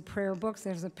 these little prayer books.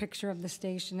 There's a picture of the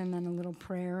station and then a little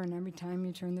prayer, and every time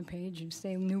you turn the page, you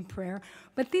say a new prayer.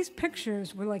 But these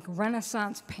pictures were like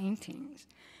Renaissance paintings.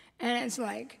 And it's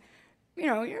like, you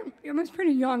know, you're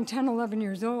pretty young, 10, 11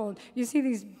 years old. You see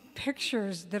these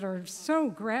pictures that are so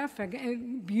graphic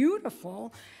and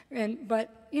beautiful,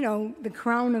 but, you know, the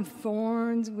crown of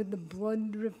thorns with the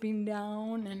blood dripping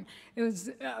down, and it was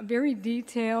very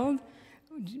detailed.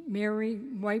 Mary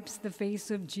wipes the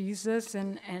face of Jesus,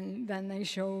 and then they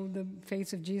show the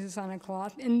face of Jesus on a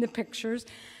cloth in the pictures.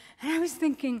 And I was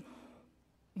thinking,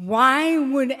 why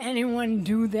would anyone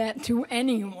do that to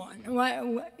anyone?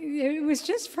 It was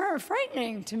just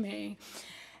frightening to me.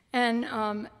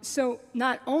 And so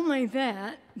not only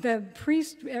that, the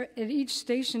priest at each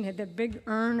station had that big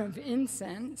urn of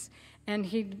incense, and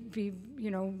he'd be, you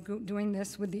know, doing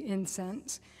this with the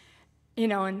incense. You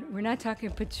know, and we're not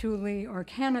talking patchouli or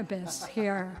cannabis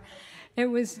here. It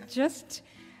was just,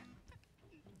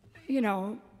 you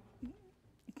know,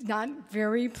 not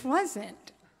very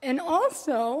pleasant. And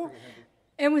also,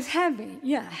 it was heavy,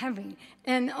 heavy.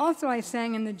 And also I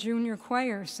sang in the junior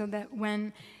choir, so that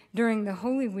when, during the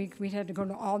Holy Week, we had to go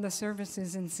to all the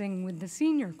services and sing with the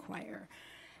senior choir.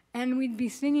 And we'd be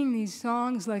singing these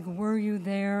songs like, "Were You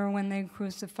There When They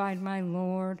Crucified My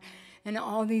Lord?" and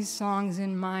all these songs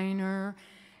in minor.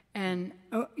 And,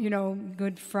 you know,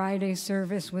 Good Friday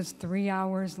service was 3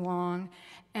 hours long.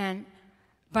 And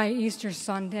by Easter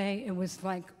Sunday, it was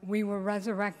like we were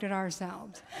resurrected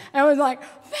ourselves. And it was like,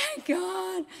 thank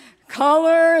God,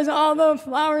 colors, all the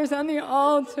flowers on the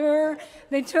altar.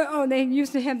 They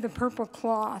used to have the purple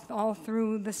cloth all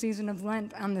through the season of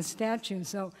Lent on the statues.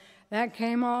 So that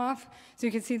came off, so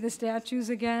you could see the statues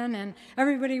again. And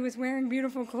everybody was wearing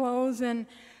beautiful clothes. And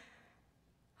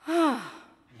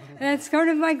that's kind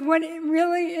of like what it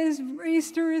really is.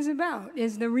 Easter is about,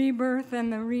 is the rebirth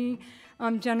and the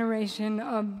regeneration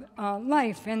of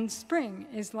life, and spring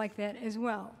is like that as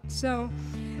well. So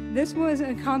this was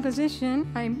a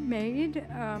composition I made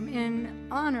in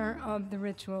honor of the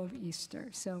ritual of Easter.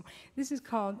 So this is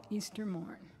called Easter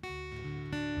Morn.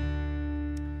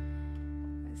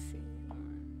 Let's see,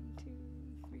 1, 2,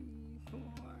 3, 4.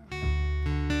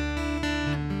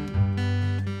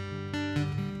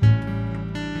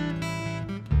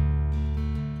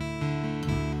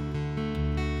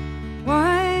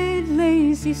 White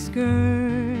lacy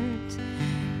skirt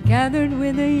gathered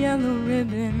with a yellow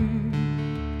ribbon,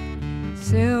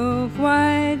 silk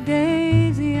white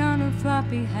daisy on a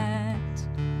floppy hat,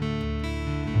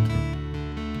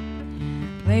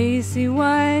 lacy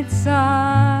white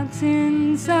socks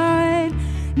inside,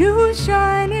 new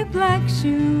shiny black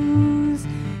shoes,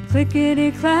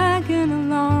 clickety-clacking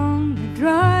along the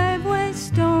driveway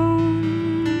stones.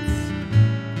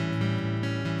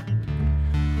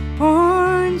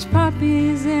 Orange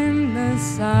poppies in the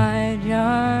side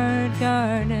yard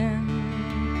garden,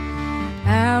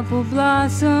 apple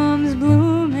blossoms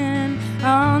blooming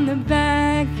on the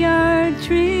backyard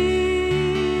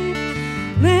tree,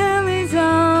 lilies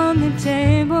on the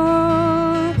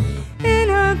table in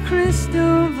a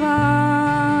crystal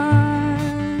vase,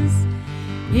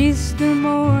 Easter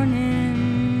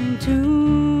morning to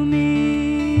me.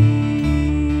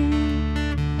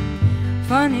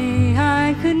 Funny,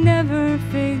 I could never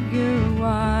figure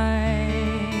why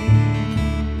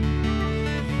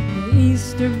the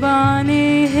Easter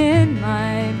bunny hid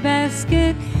my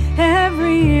basket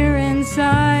every year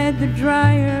inside the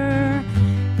dryer.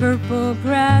 Purple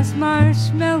grass,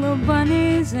 marshmallow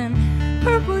bunnies, and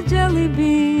purple jelly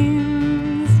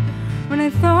beans. When I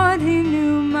thought he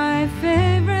knew my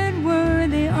favorite were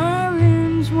the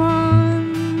orange ones.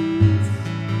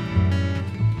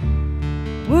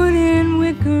 Wooden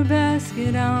wicker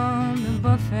basket on the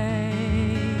buffet,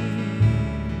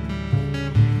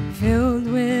 filled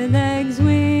with eggs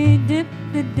we dipped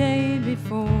the day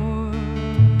before.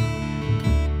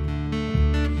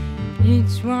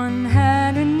 Each one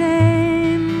had a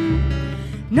name,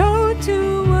 no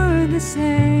two were the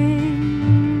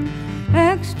same.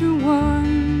 Extra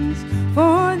ones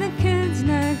for the kids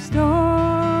next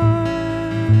door.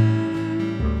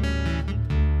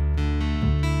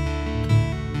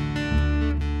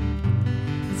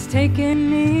 It's taken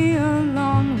me a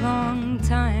long, long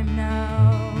time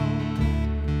now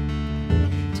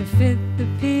to fit the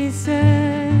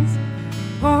pieces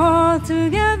all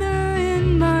together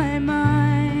in my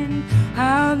mind.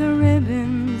 How the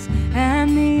ribbons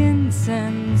and the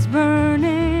incense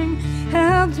burning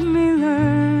helped me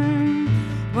learn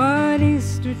what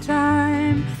Easter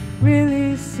time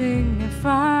really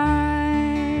signifies.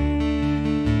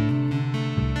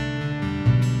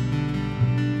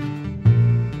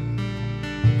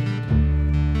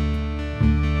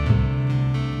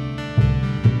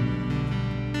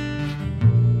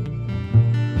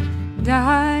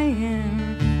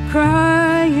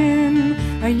 crying,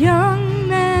 a young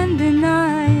man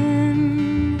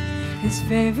denying his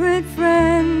favorite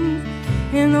friend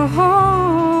in the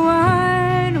whole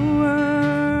wide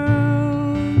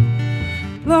world.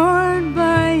 Lord,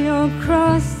 by your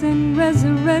cross and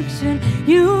resurrection,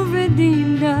 you've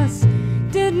redeemed us.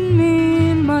 Didn't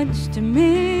mean much to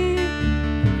me,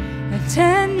 a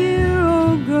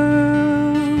 10-year-old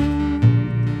girl,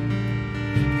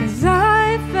 'cause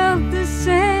I felt the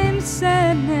same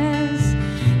sadness,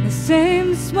 the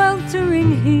same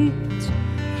sweltering heat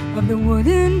of the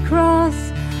wooden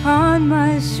cross on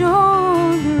my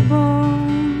shoulder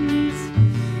bones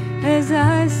as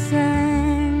I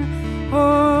sang,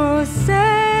 oh,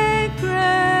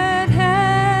 sacred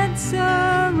head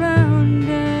surrounded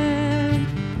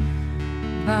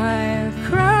by a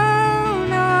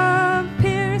crown of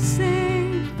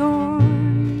piercing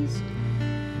thorns.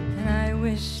 And I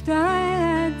wished I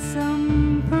had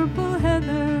some purple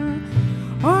heather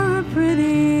or a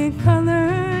pretty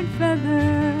colored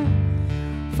feather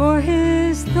for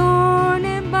his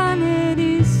thorny bonnet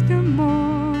Easter morn.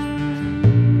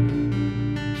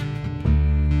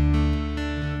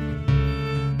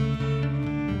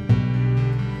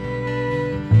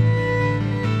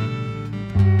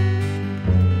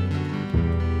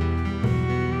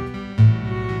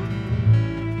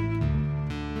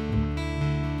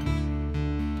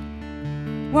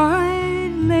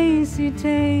 White lacy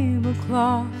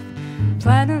tablecloth,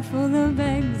 platter full of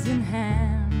eggs and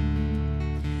ham,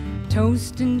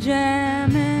 toast and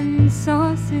jam and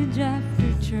sausage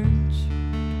after church.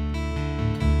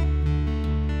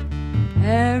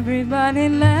 Everybody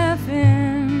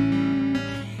laughing,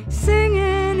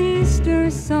 singing Easter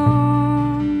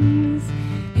songs.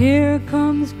 Here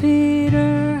comes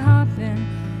Peter hopping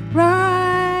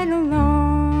right along.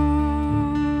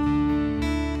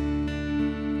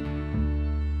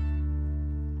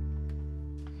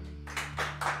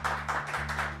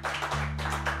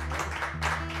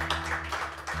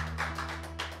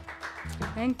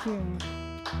 Thank you.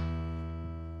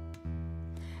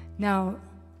 Now,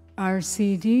 our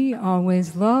CD,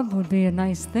 Always Love, would be a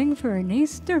nice thing for an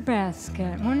Easter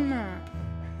basket, wouldn't it?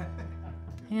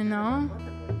 You know?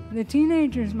 The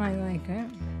teenagers might like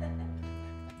it.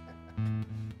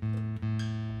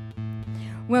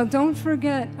 Well, don't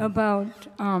forget about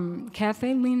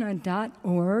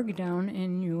caffelena.org down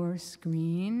in your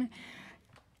screen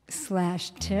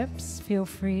 /tips. Feel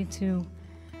free to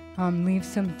leave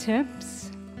some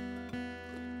tips.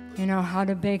 You know, how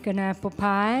to bake an apple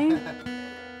pie,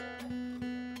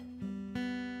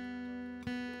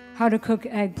 how to cook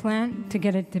eggplant to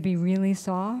get it to be really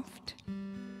soft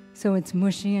so it's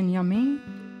mushy and yummy.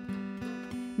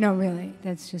 No, really,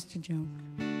 that's just a joke.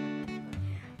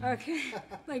 Okay,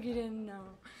 like you didn't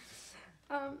know.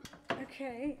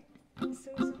 Okay, so somebody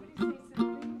say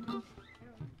something.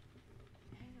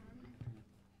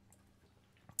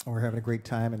 We're having a great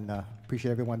time, and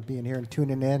appreciate everyone being here and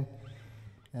tuning in.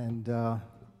 And a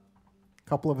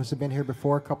couple of us have been here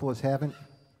before, a couple of us haven't.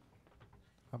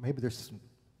 Maybe there's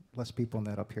less people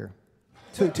than that up here.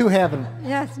 Two haven't.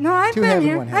 Yes, no, I've been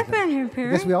here. I've been here, Perry.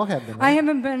 I guess we all have been, right? I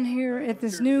haven't been here at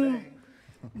this new.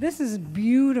 This is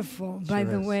beautiful, by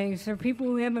the way. For people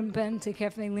who haven't been to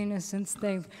Caffe Lena since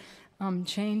they've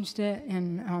changed it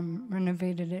and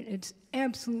renovated it, it's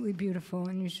absolutely beautiful,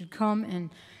 and you should come and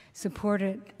support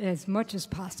it as much as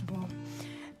possible.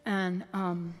 And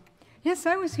yes,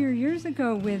 I was here years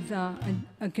ago with a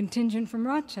contingent from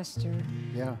Rochester.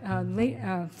 Yeah.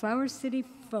 Flower City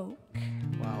Folk.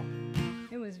 Wow.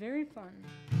 It was very fun.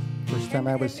 First time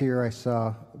I was here, I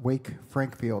saw Wake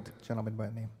Frankfield, gentleman by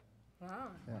the name.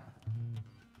 Wow. Yeah.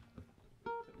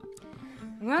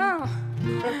 Wow.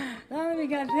 Now we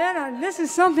got that on. This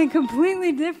is something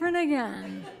completely different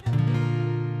again.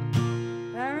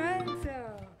 All right,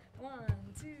 so 1,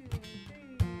 2,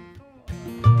 3, 4.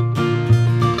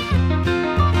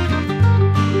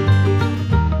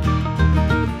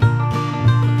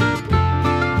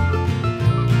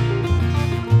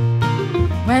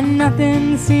 When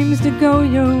nothing seems to go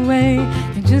your way,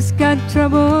 you just got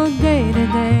trouble day to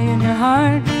day, and your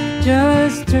heart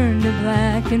just turned to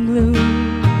black and blue.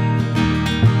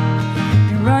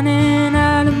 You're running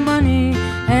out of money,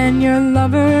 and your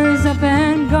lover's up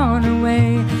and gone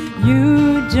away.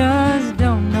 You just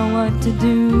don't know what to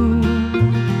do.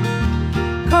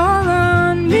 Call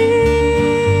on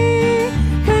me,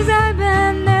 'cause I've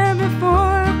been there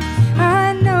before.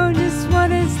 I know just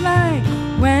what it's like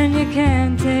when you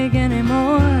can't take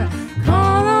anymore.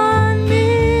 Call on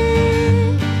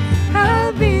me,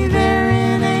 I'll be there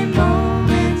in a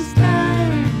moment's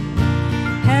time,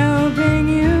 helping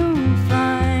you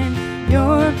find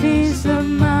your peace of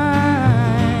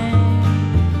mind.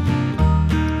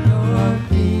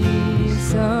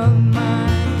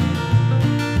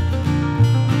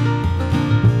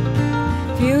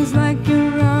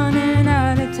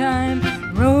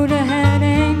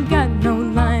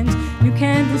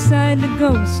 decide to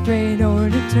go straight or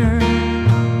to turn.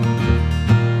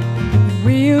 The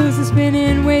wheels are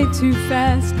spinning way too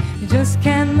fast. You just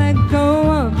can't let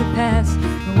go of the past.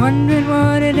 You're wondering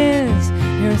what it is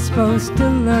you're supposed to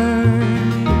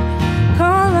learn.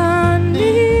 Call on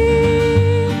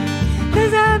me,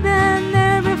 'cause I've been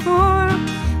there before.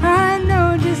 I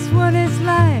know just what it's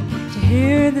like to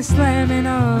hear the slamming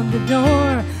of the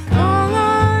door. Call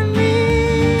on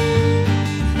me,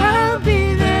 I'll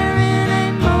be there in a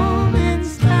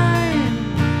moment's time,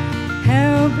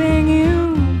 helping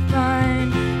you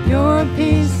find your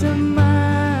peace of mind,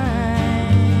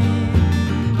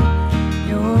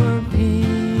 your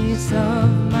peace of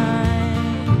mind.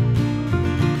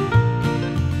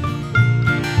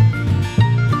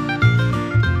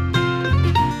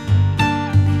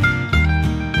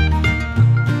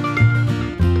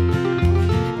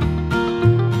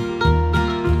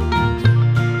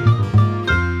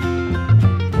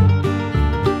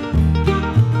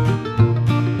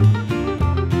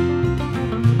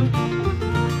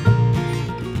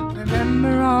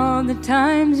 The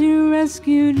times you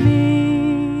rescued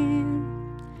me,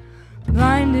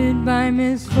 blinded by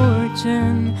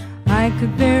misfortune, I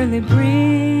could barely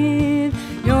breathe.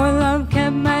 Your love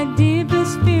kept my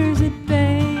deepest fears at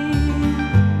bay,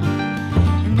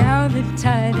 and now the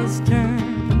tide has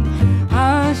turned,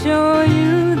 I'll show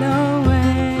you the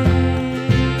way.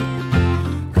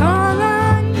 Call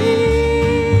on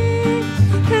me,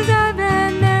 'cause I've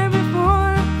been there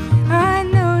before. I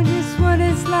know just what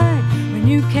it's like when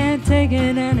you can't take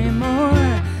it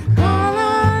anymore. Call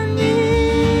on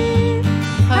me,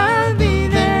 I'll be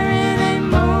there in a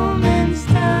moment's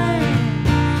time,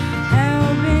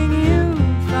 helping you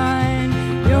find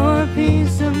your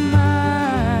peace of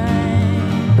mind,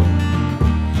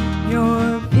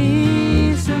 your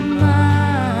peace of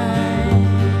mind,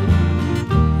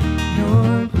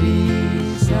 your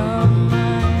peace of mind.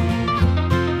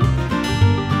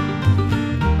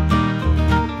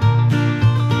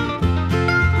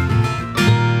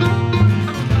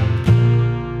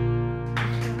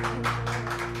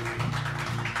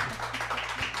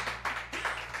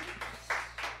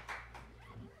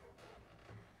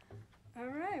 All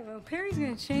right, well, Perry's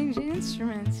going to change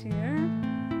instruments here.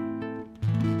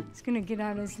 He's going to get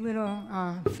out his little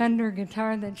Fender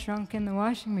guitar that shrunk in the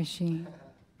washing machine.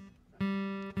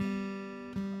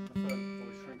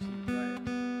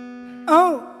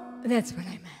 Oh, that's what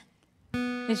I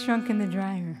meant. It shrunk in the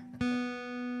dryer.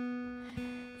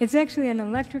 It's actually an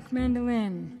electric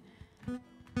mandolin.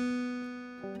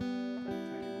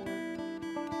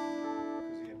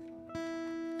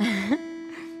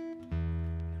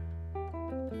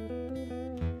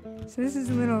 So this is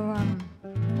a little,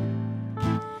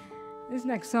 this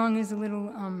next song is a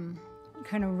little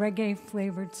kind of reggae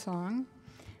flavored song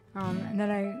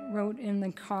that I wrote in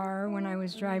the car when I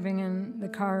was driving in the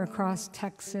car across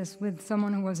Texas with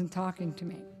someone who wasn't talking to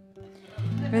me.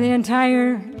 For the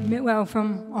entire, well,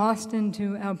 from Austin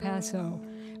to El Paso,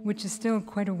 which is still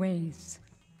quite a ways.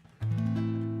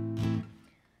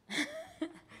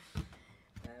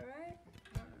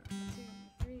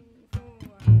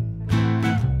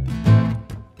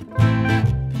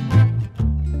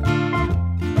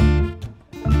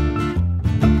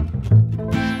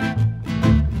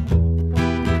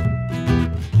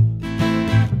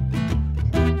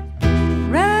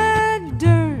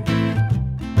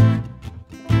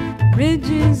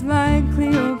 Ridges like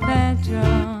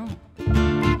Cleopatra,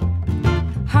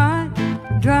 hot,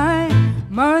 dry,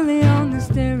 Marley on the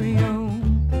stereo.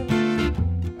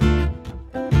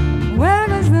 Where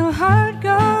does the heart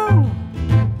go?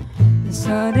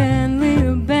 Suddenly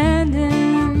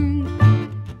abandoned.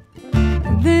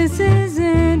 This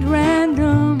isn't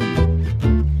random,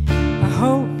 I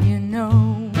hope you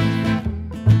know.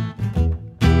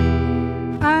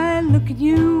 I look at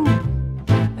you,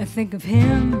 I think of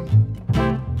him.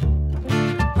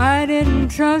 I didn't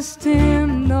trust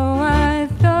him, though I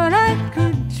thought I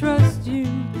could trust you.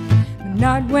 But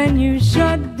not when you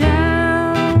shut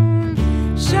down,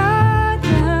 shut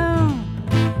down.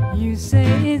 You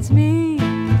say it's me,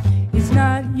 it's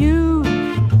not you,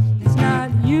 it's not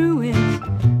you, it's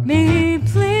me.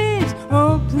 Please,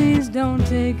 oh please don't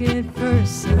take it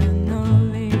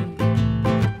personally.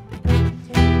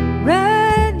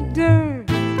 Red dirt,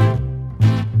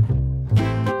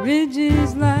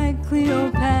 ridges like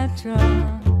Cleopatra,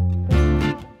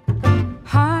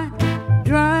 hot,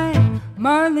 dry,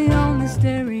 Marley on the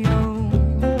stereo.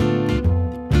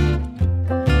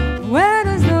 Where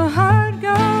does the heart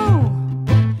go?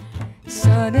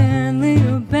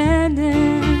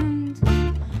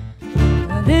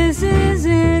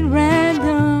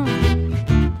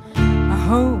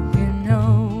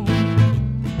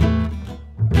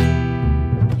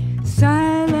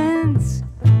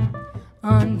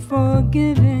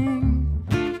 forgiving.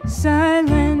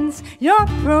 Silence, your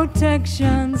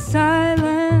protection,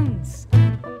 silence.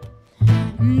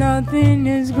 Nothing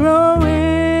is growing.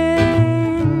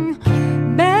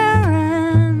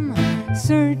 Barren,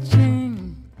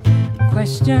 searching,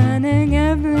 questioning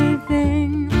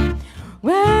everything.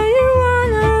 Where you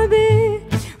wanna be,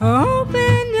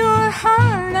 open your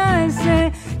heart, I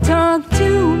say. Talk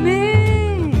to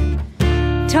me,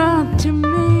 talk to me.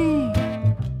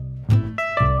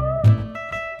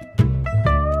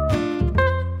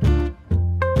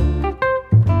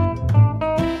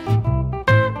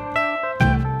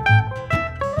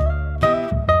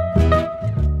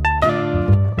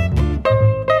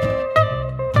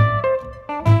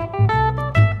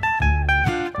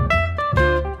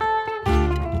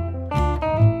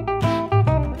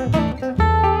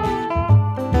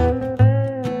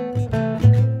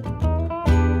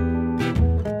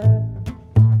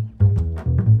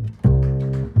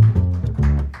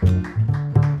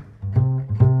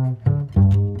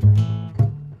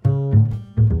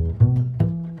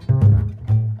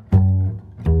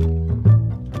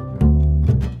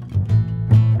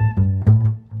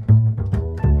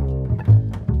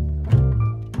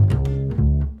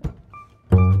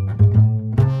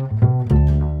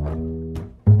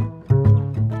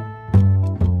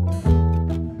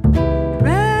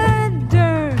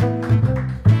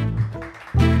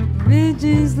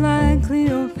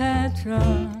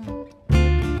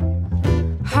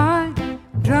 Hot,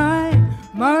 dry,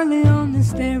 Marley on the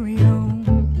stereo.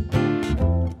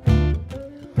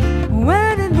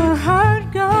 Where did the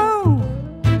heart go?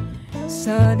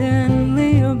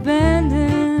 Suddenly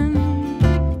abandoned.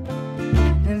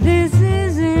 This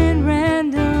isn't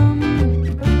random.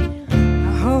 I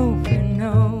hope you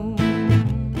know.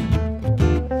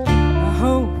 I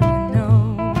hope you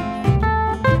know.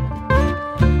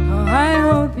 Oh, I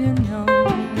hope you know.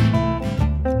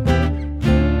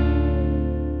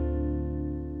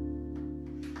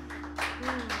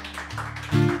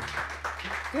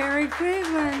 Barry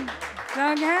Cleveland,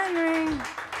 Doug Henry.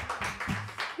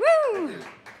 Woo!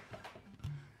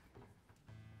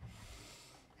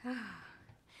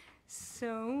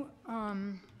 So,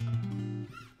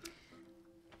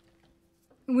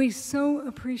 we so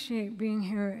appreciate being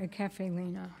here at Caffe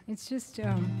Lena. It's just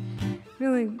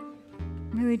really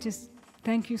just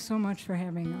thank you so much for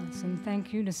having us. And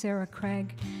thank you to Sarah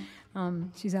Craig.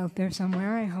 She's out there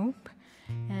somewhere, I hope.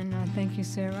 And thank you,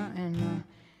 Sarah, and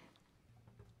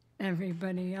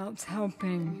everybody else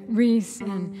helping, Reese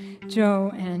and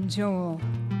Joe and Joel.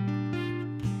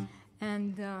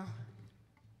 And I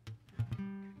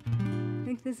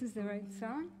think this is the right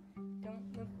song.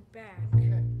 Don't look back.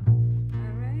 Okay.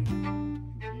 All right.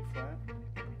 B flat.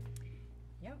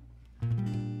 Yep.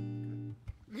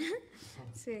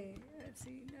 Let's see,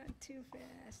 not too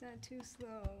fast, not too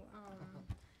slow.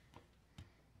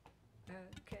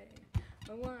 Okay.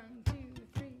 1, 2,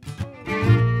 3, 4.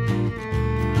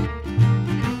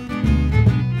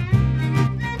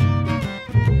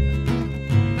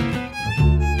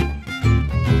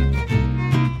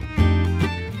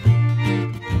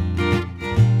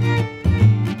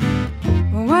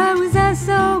 Why was I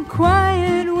so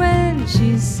quiet when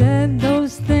she said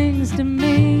those things to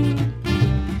me?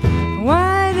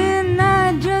 Why didn't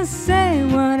I just say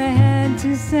what I had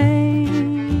to say?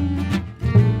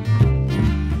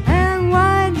 And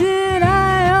why did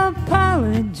I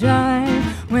apologize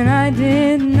when I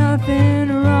did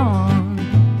nothing wrong?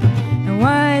 And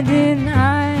why didn't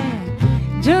I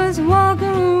just walk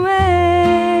away?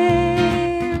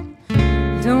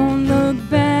 Don't look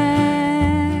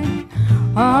back,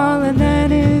 all of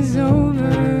that is over.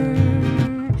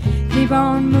 Keep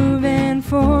on moving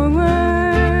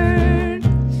forward.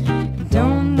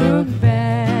 Don't look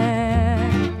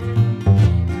back,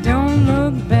 don't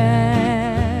look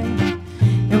back.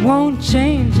 It won't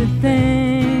change a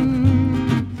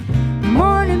thing.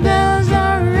 Morning bells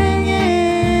are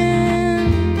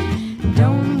ringing.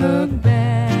 Don't look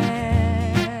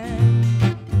back.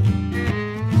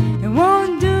 It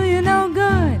won't do you no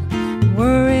good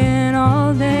worrying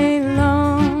all day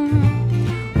long.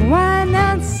 Why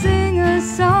not sing a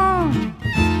song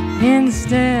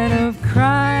instead of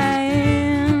crying?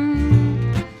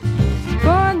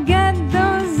 Forget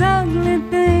those ugly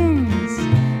things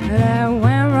that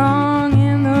went wrong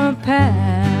in the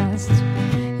past.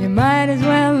 You might as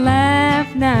well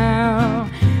laugh now,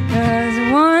 'cause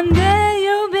one day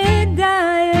you'll be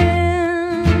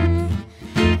dying.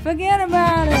 Forget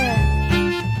about it.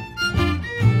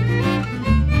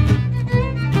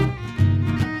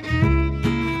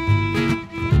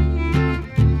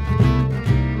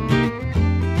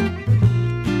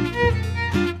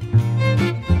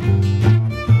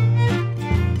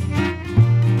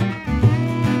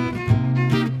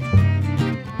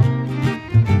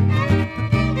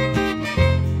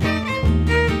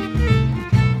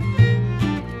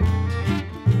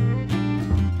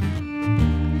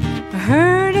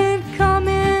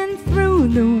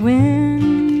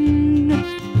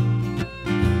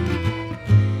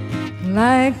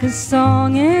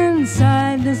 song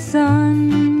inside the sun.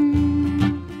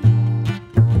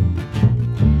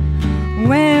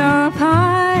 Way up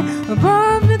high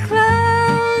above the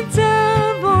clouds,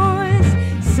 a voice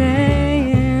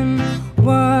saying,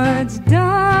 what's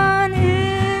done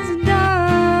is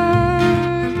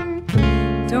done.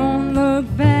 Don't look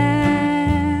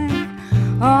back,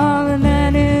 all of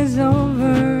that is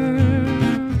over.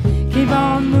 Keep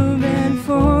on moving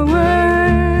forward.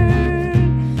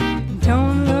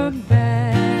 Don't look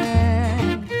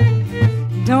back,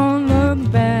 don't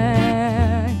look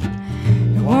back.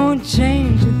 It won't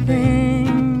change a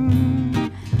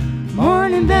thing.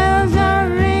 Morning bells are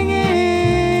ringing.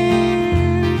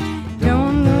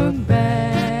 Don't look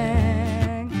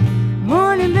back.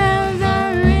 Morning bells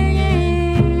are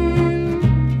ringing.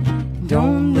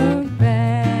 Don't look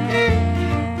back.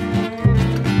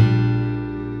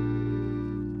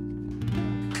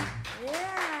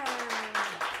 Yeah.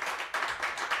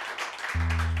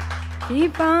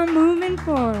 Keep on moving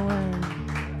forward.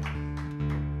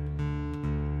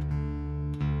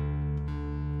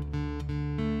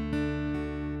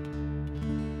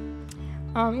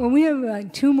 Well, we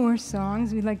have 2 more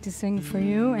songs we'd like to sing for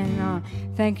you, and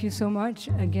thank you so much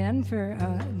again for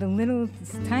the little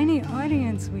tiny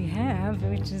audience we have,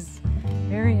 which is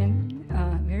very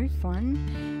fun.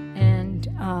 And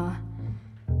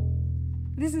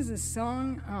this is a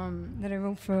song that I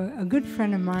wrote for a good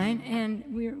friend of mine, and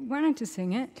we wanted to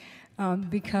sing it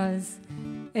because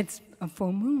it's a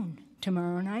full moon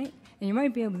tomorrow night, and you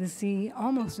might be able to see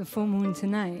almost a full moon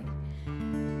tonight.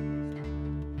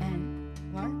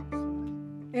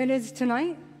 It is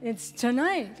tonight. It's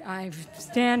tonight. I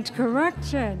stand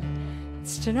corrected.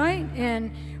 It's tonight, and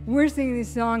we're singing this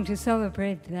song to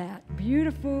celebrate that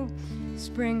beautiful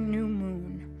spring new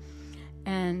moon.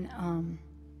 And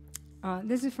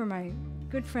this is for my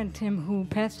good friend Tim, who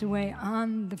passed away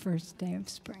on the first day of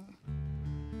spring.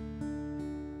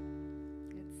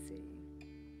 Let's see.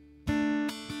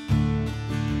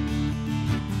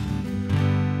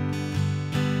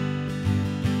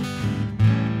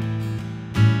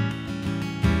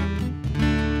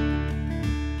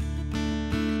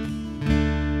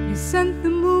 Sent the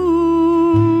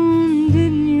moon,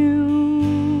 didn't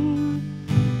you?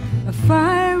 A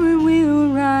fiery wheel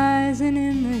rising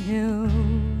in the hills,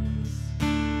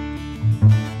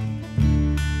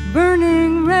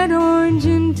 burning red, orange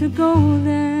into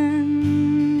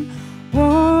golden,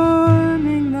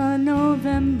 warming the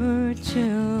November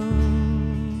chill.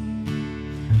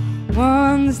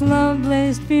 Once love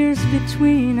blazed fierce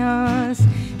between us,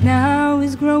 now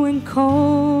is growing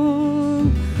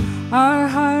cold. Our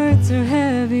hearts are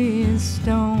heavy as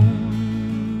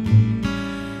stone.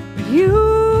 But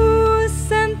you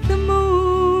sent the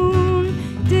moon,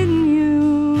 didn't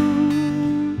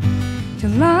you, to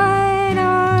light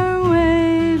our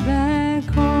way back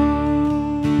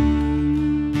home.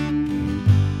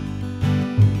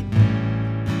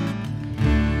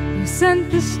 You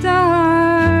sent the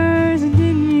stars,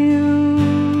 didn't you,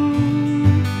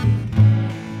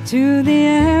 to the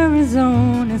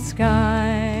Arizona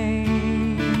sky.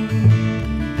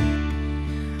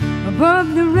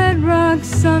 Above the red rock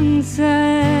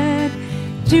sunset,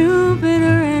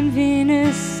 Jupiter and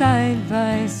Venus side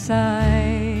by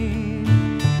side.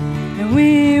 And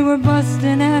we were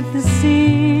busting at the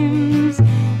seams,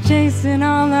 chasing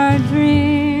all our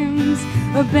dreams,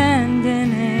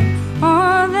 abandoning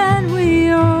all that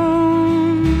we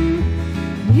own.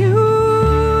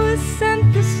 You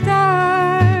sent the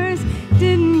stars,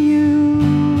 didn't you,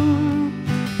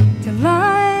 to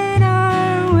light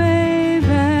our way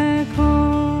back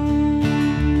home.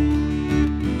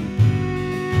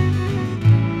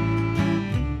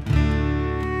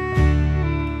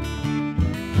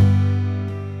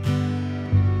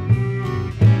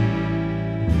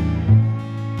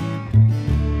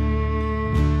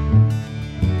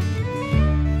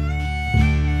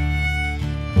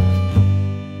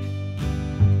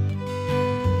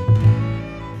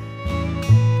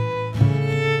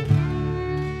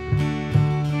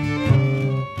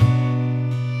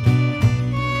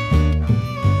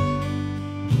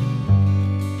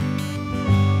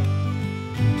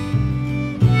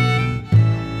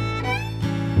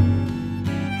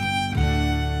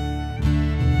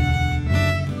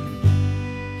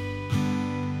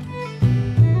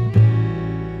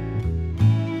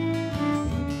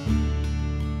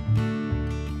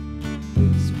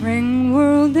 Spring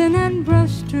whirled in and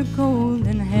brushed her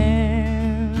golden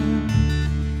hair,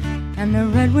 and the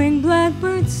red-winged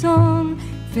blackbird's song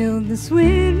filled the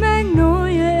sweet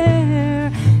magnolia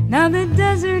air. Now the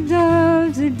desert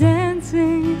doves are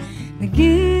dancing, the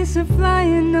geese are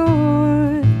flying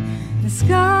north, the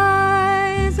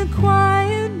sky is a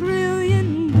quiet,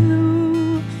 brilliant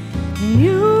blue, and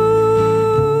you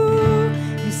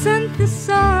sent the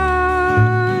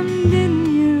sun,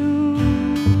 didn't you?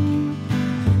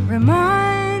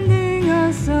 Reminding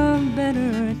us of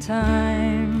better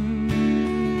times.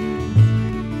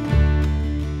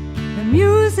 The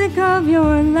music of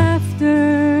your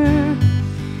laughter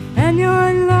and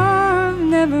your love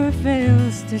never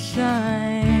fails to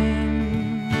shine.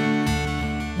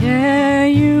 Yeah,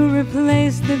 you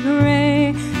replaced the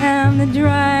gray and the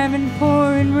driving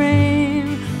pouring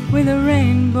rain with a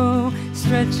rainbow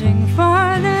stretching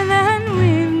farther than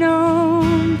we've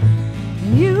known.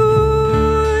 And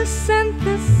you sent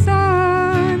the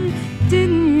sun,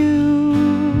 didn't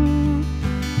you,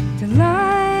 to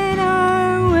light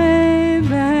our way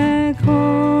back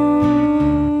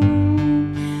home,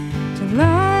 to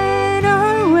light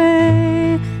our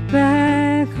way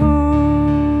back home.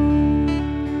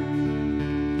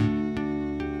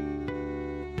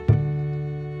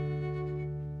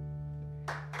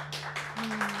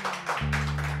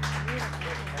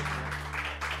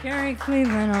 Gary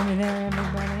Cleveland over there,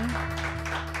 everybody.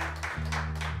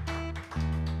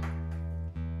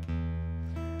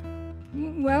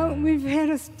 Well, we've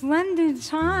had a splendid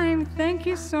time. Thank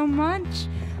you so much.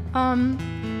 We're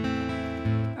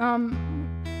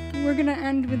going to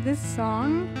end with this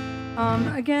song.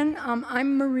 Again,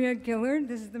 I'm Maria Gillard.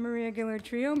 This is the Maria Gillard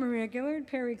Trio. Maria Gillard,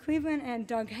 Perry Cleveland, and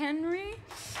Doug Henry.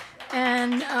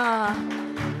 And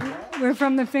we're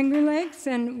from the Finger Lakes,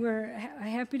 and we're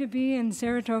happy to be in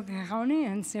Saratoga County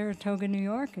and Saratoga, New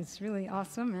York. It's really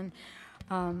awesome.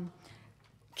 And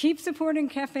keep supporting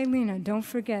Caffe Lena. Don't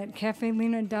forget,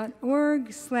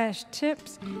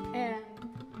 caffelena.org/tips. And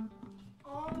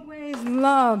always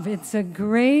love. It's a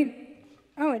great...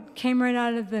 Oh, it came right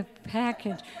out of the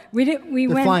package.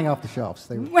 They're flying off the shelves.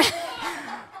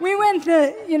 We went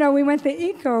the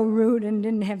eco route and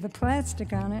didn't have the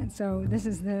plastic on it, so this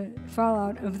is the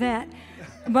fallout of that.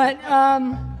 But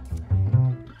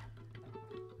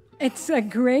it's a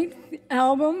great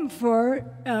album for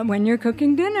when you're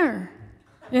cooking dinner.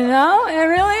 You know, it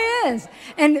really is.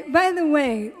 And by the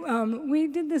way, we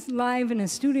did this live in a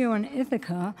studio in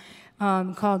Ithaca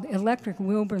called Electric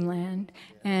Wilburland,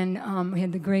 and we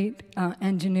had the great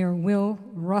engineer Will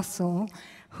Russell,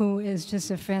 who is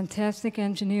just a fantastic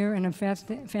engineer and a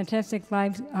fantastic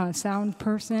live sound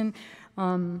person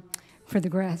for the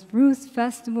Grassroots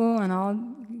Festival and all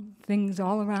things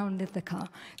all around Ithaca.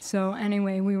 So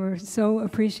anyway, we were so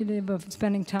appreciative of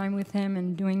spending time with him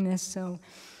and doing this. So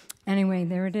anyway,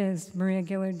 there it is,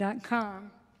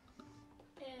 mariagillard.com.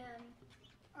 And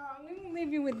we will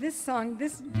leave you with this song.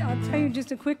 I'll tell you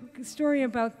just a quick story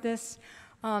about this.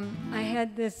 I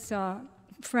had this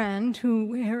friend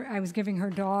who I was giving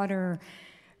her daughter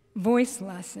voice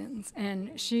lessons,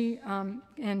 and she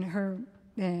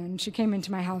came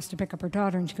into my house to pick up her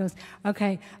daughter, and she goes,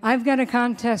 "Okay, I've got a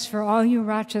contest for all you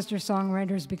Rochester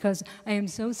songwriters because I am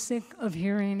so sick of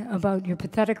hearing about your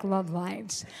pathetic love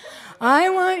lives.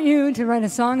 I want you to write a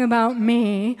song about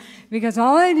me because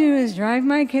all I do is drive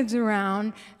my kids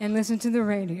around and listen to the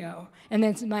radio, and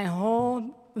that's my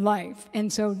whole life.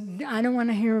 And so I don't want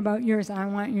to hear about yours. I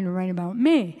want you to write about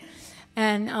me."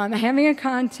 And I'm having a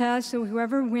contest, so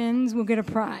whoever wins will get a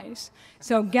prize.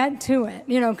 So get to it,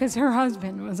 because her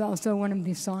husband was also one of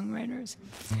these songwriters.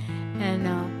 And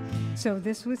so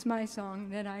this was my song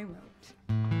that I wrote.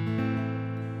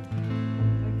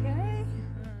 Okay?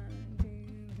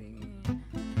 I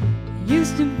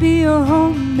used to be a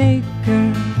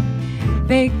homemaker,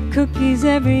 bake cookies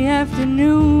every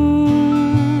afternoon,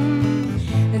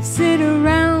 and sit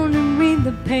around and read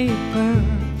the paper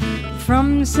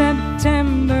from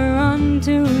September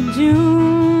until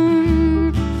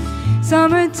June.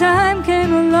 Summertime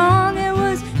came along, it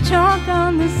was chalk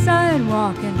on the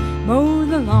sidewalk and mow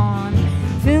the lawn,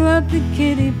 fill up the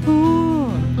kiddie pool,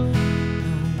 no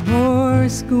more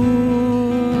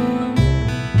school.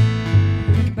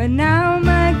 But now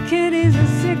my kiddies are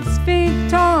 6 feet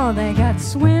tall, they got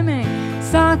swimming,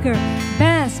 soccer,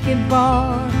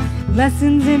 basketball,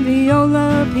 lessons in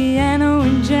viola, piano,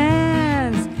 and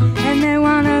jazz. And they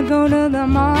wanna go to the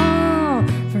mall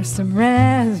for some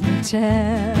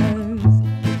razzmatazz.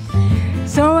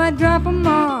 So I drop 'em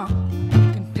off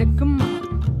and pick 'em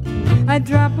up. I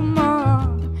drop 'em off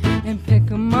and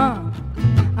pick 'em up.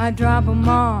 I drop 'em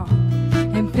off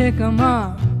and pick 'em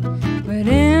up. But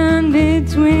in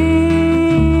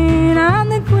between, I'm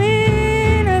the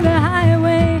queen of the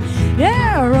highway.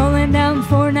 Yeah, rolling down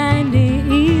 490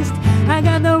 East. I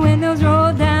got the windows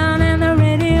rolled down and the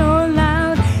radio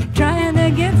loud, trying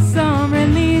to get some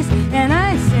release. And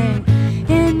I sing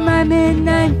in my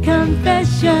midnight confession,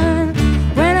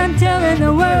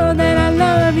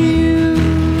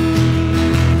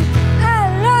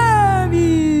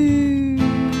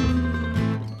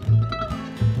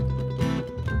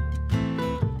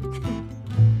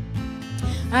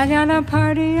 got a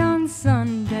party on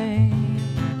Sunday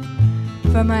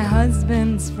for my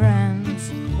husband's friends,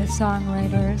 the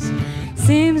songwriters.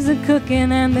 Seems the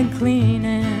cooking and the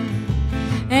cleaning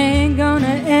ain't gonna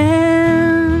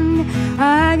end.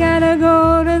 I gotta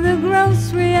go to the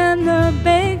grocery and the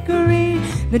bakery,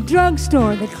 the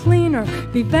drugstore, the cleaner,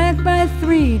 be back by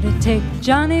 3 to take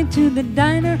Johnny to the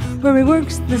diner where he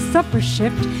works the supper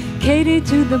shift, Katie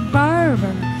to the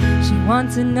barber, she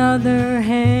wants another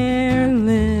hair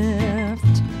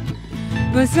lift.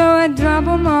 But so I drop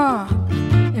 'em off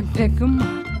and pick 'em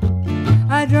up.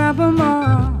 I drop 'em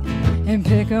off and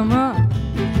pick 'em up.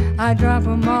 I drop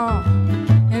 'em off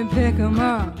and pick 'em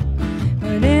up.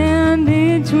 But in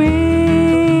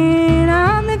between,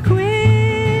 I'm the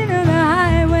queen of the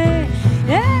highway.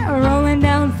 Yeah, rolling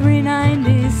down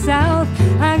 390 south.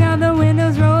 I got the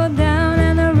windows rolled down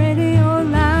and the radio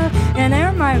loud, an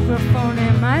air microphone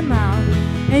in my mouth.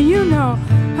 And you know,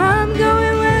 I'm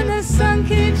going when the sun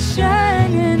keeps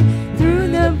shining through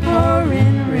the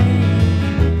pouring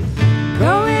rain.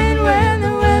 Going when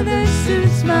the weather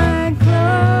suits my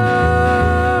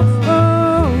clothes.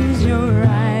 Close your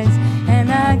eyes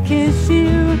and I kiss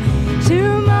you.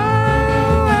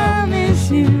 Tomorrow I'll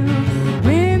miss you.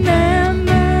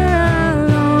 Remember,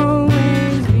 I'll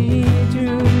always be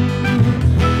true.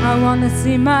 I wanna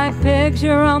see my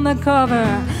picture on the cover.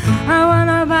 I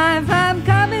wanna buy 5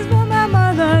 copies for my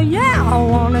mother. Yeah, I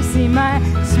wanna see my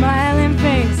smiling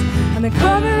face on the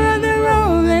cover of the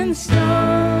Rolling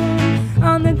Stone.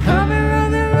 On the cover of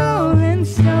the Rolling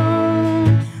Stone.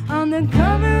 On the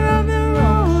cover of the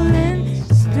Rolling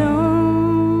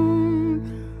Stone.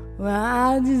 Well,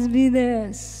 I'll just be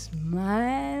there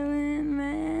smiling,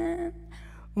 man,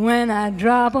 when I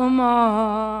drop 'em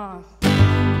off.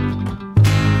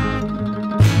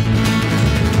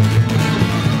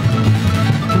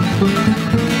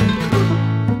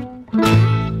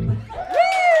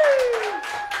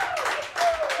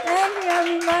 Thank you,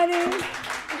 everybody.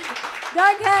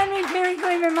 Doug Henry, Mary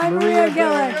Cleveland, Maria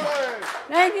Gillard.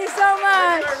 Thank you so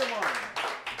much.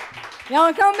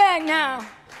 Y'all come back now.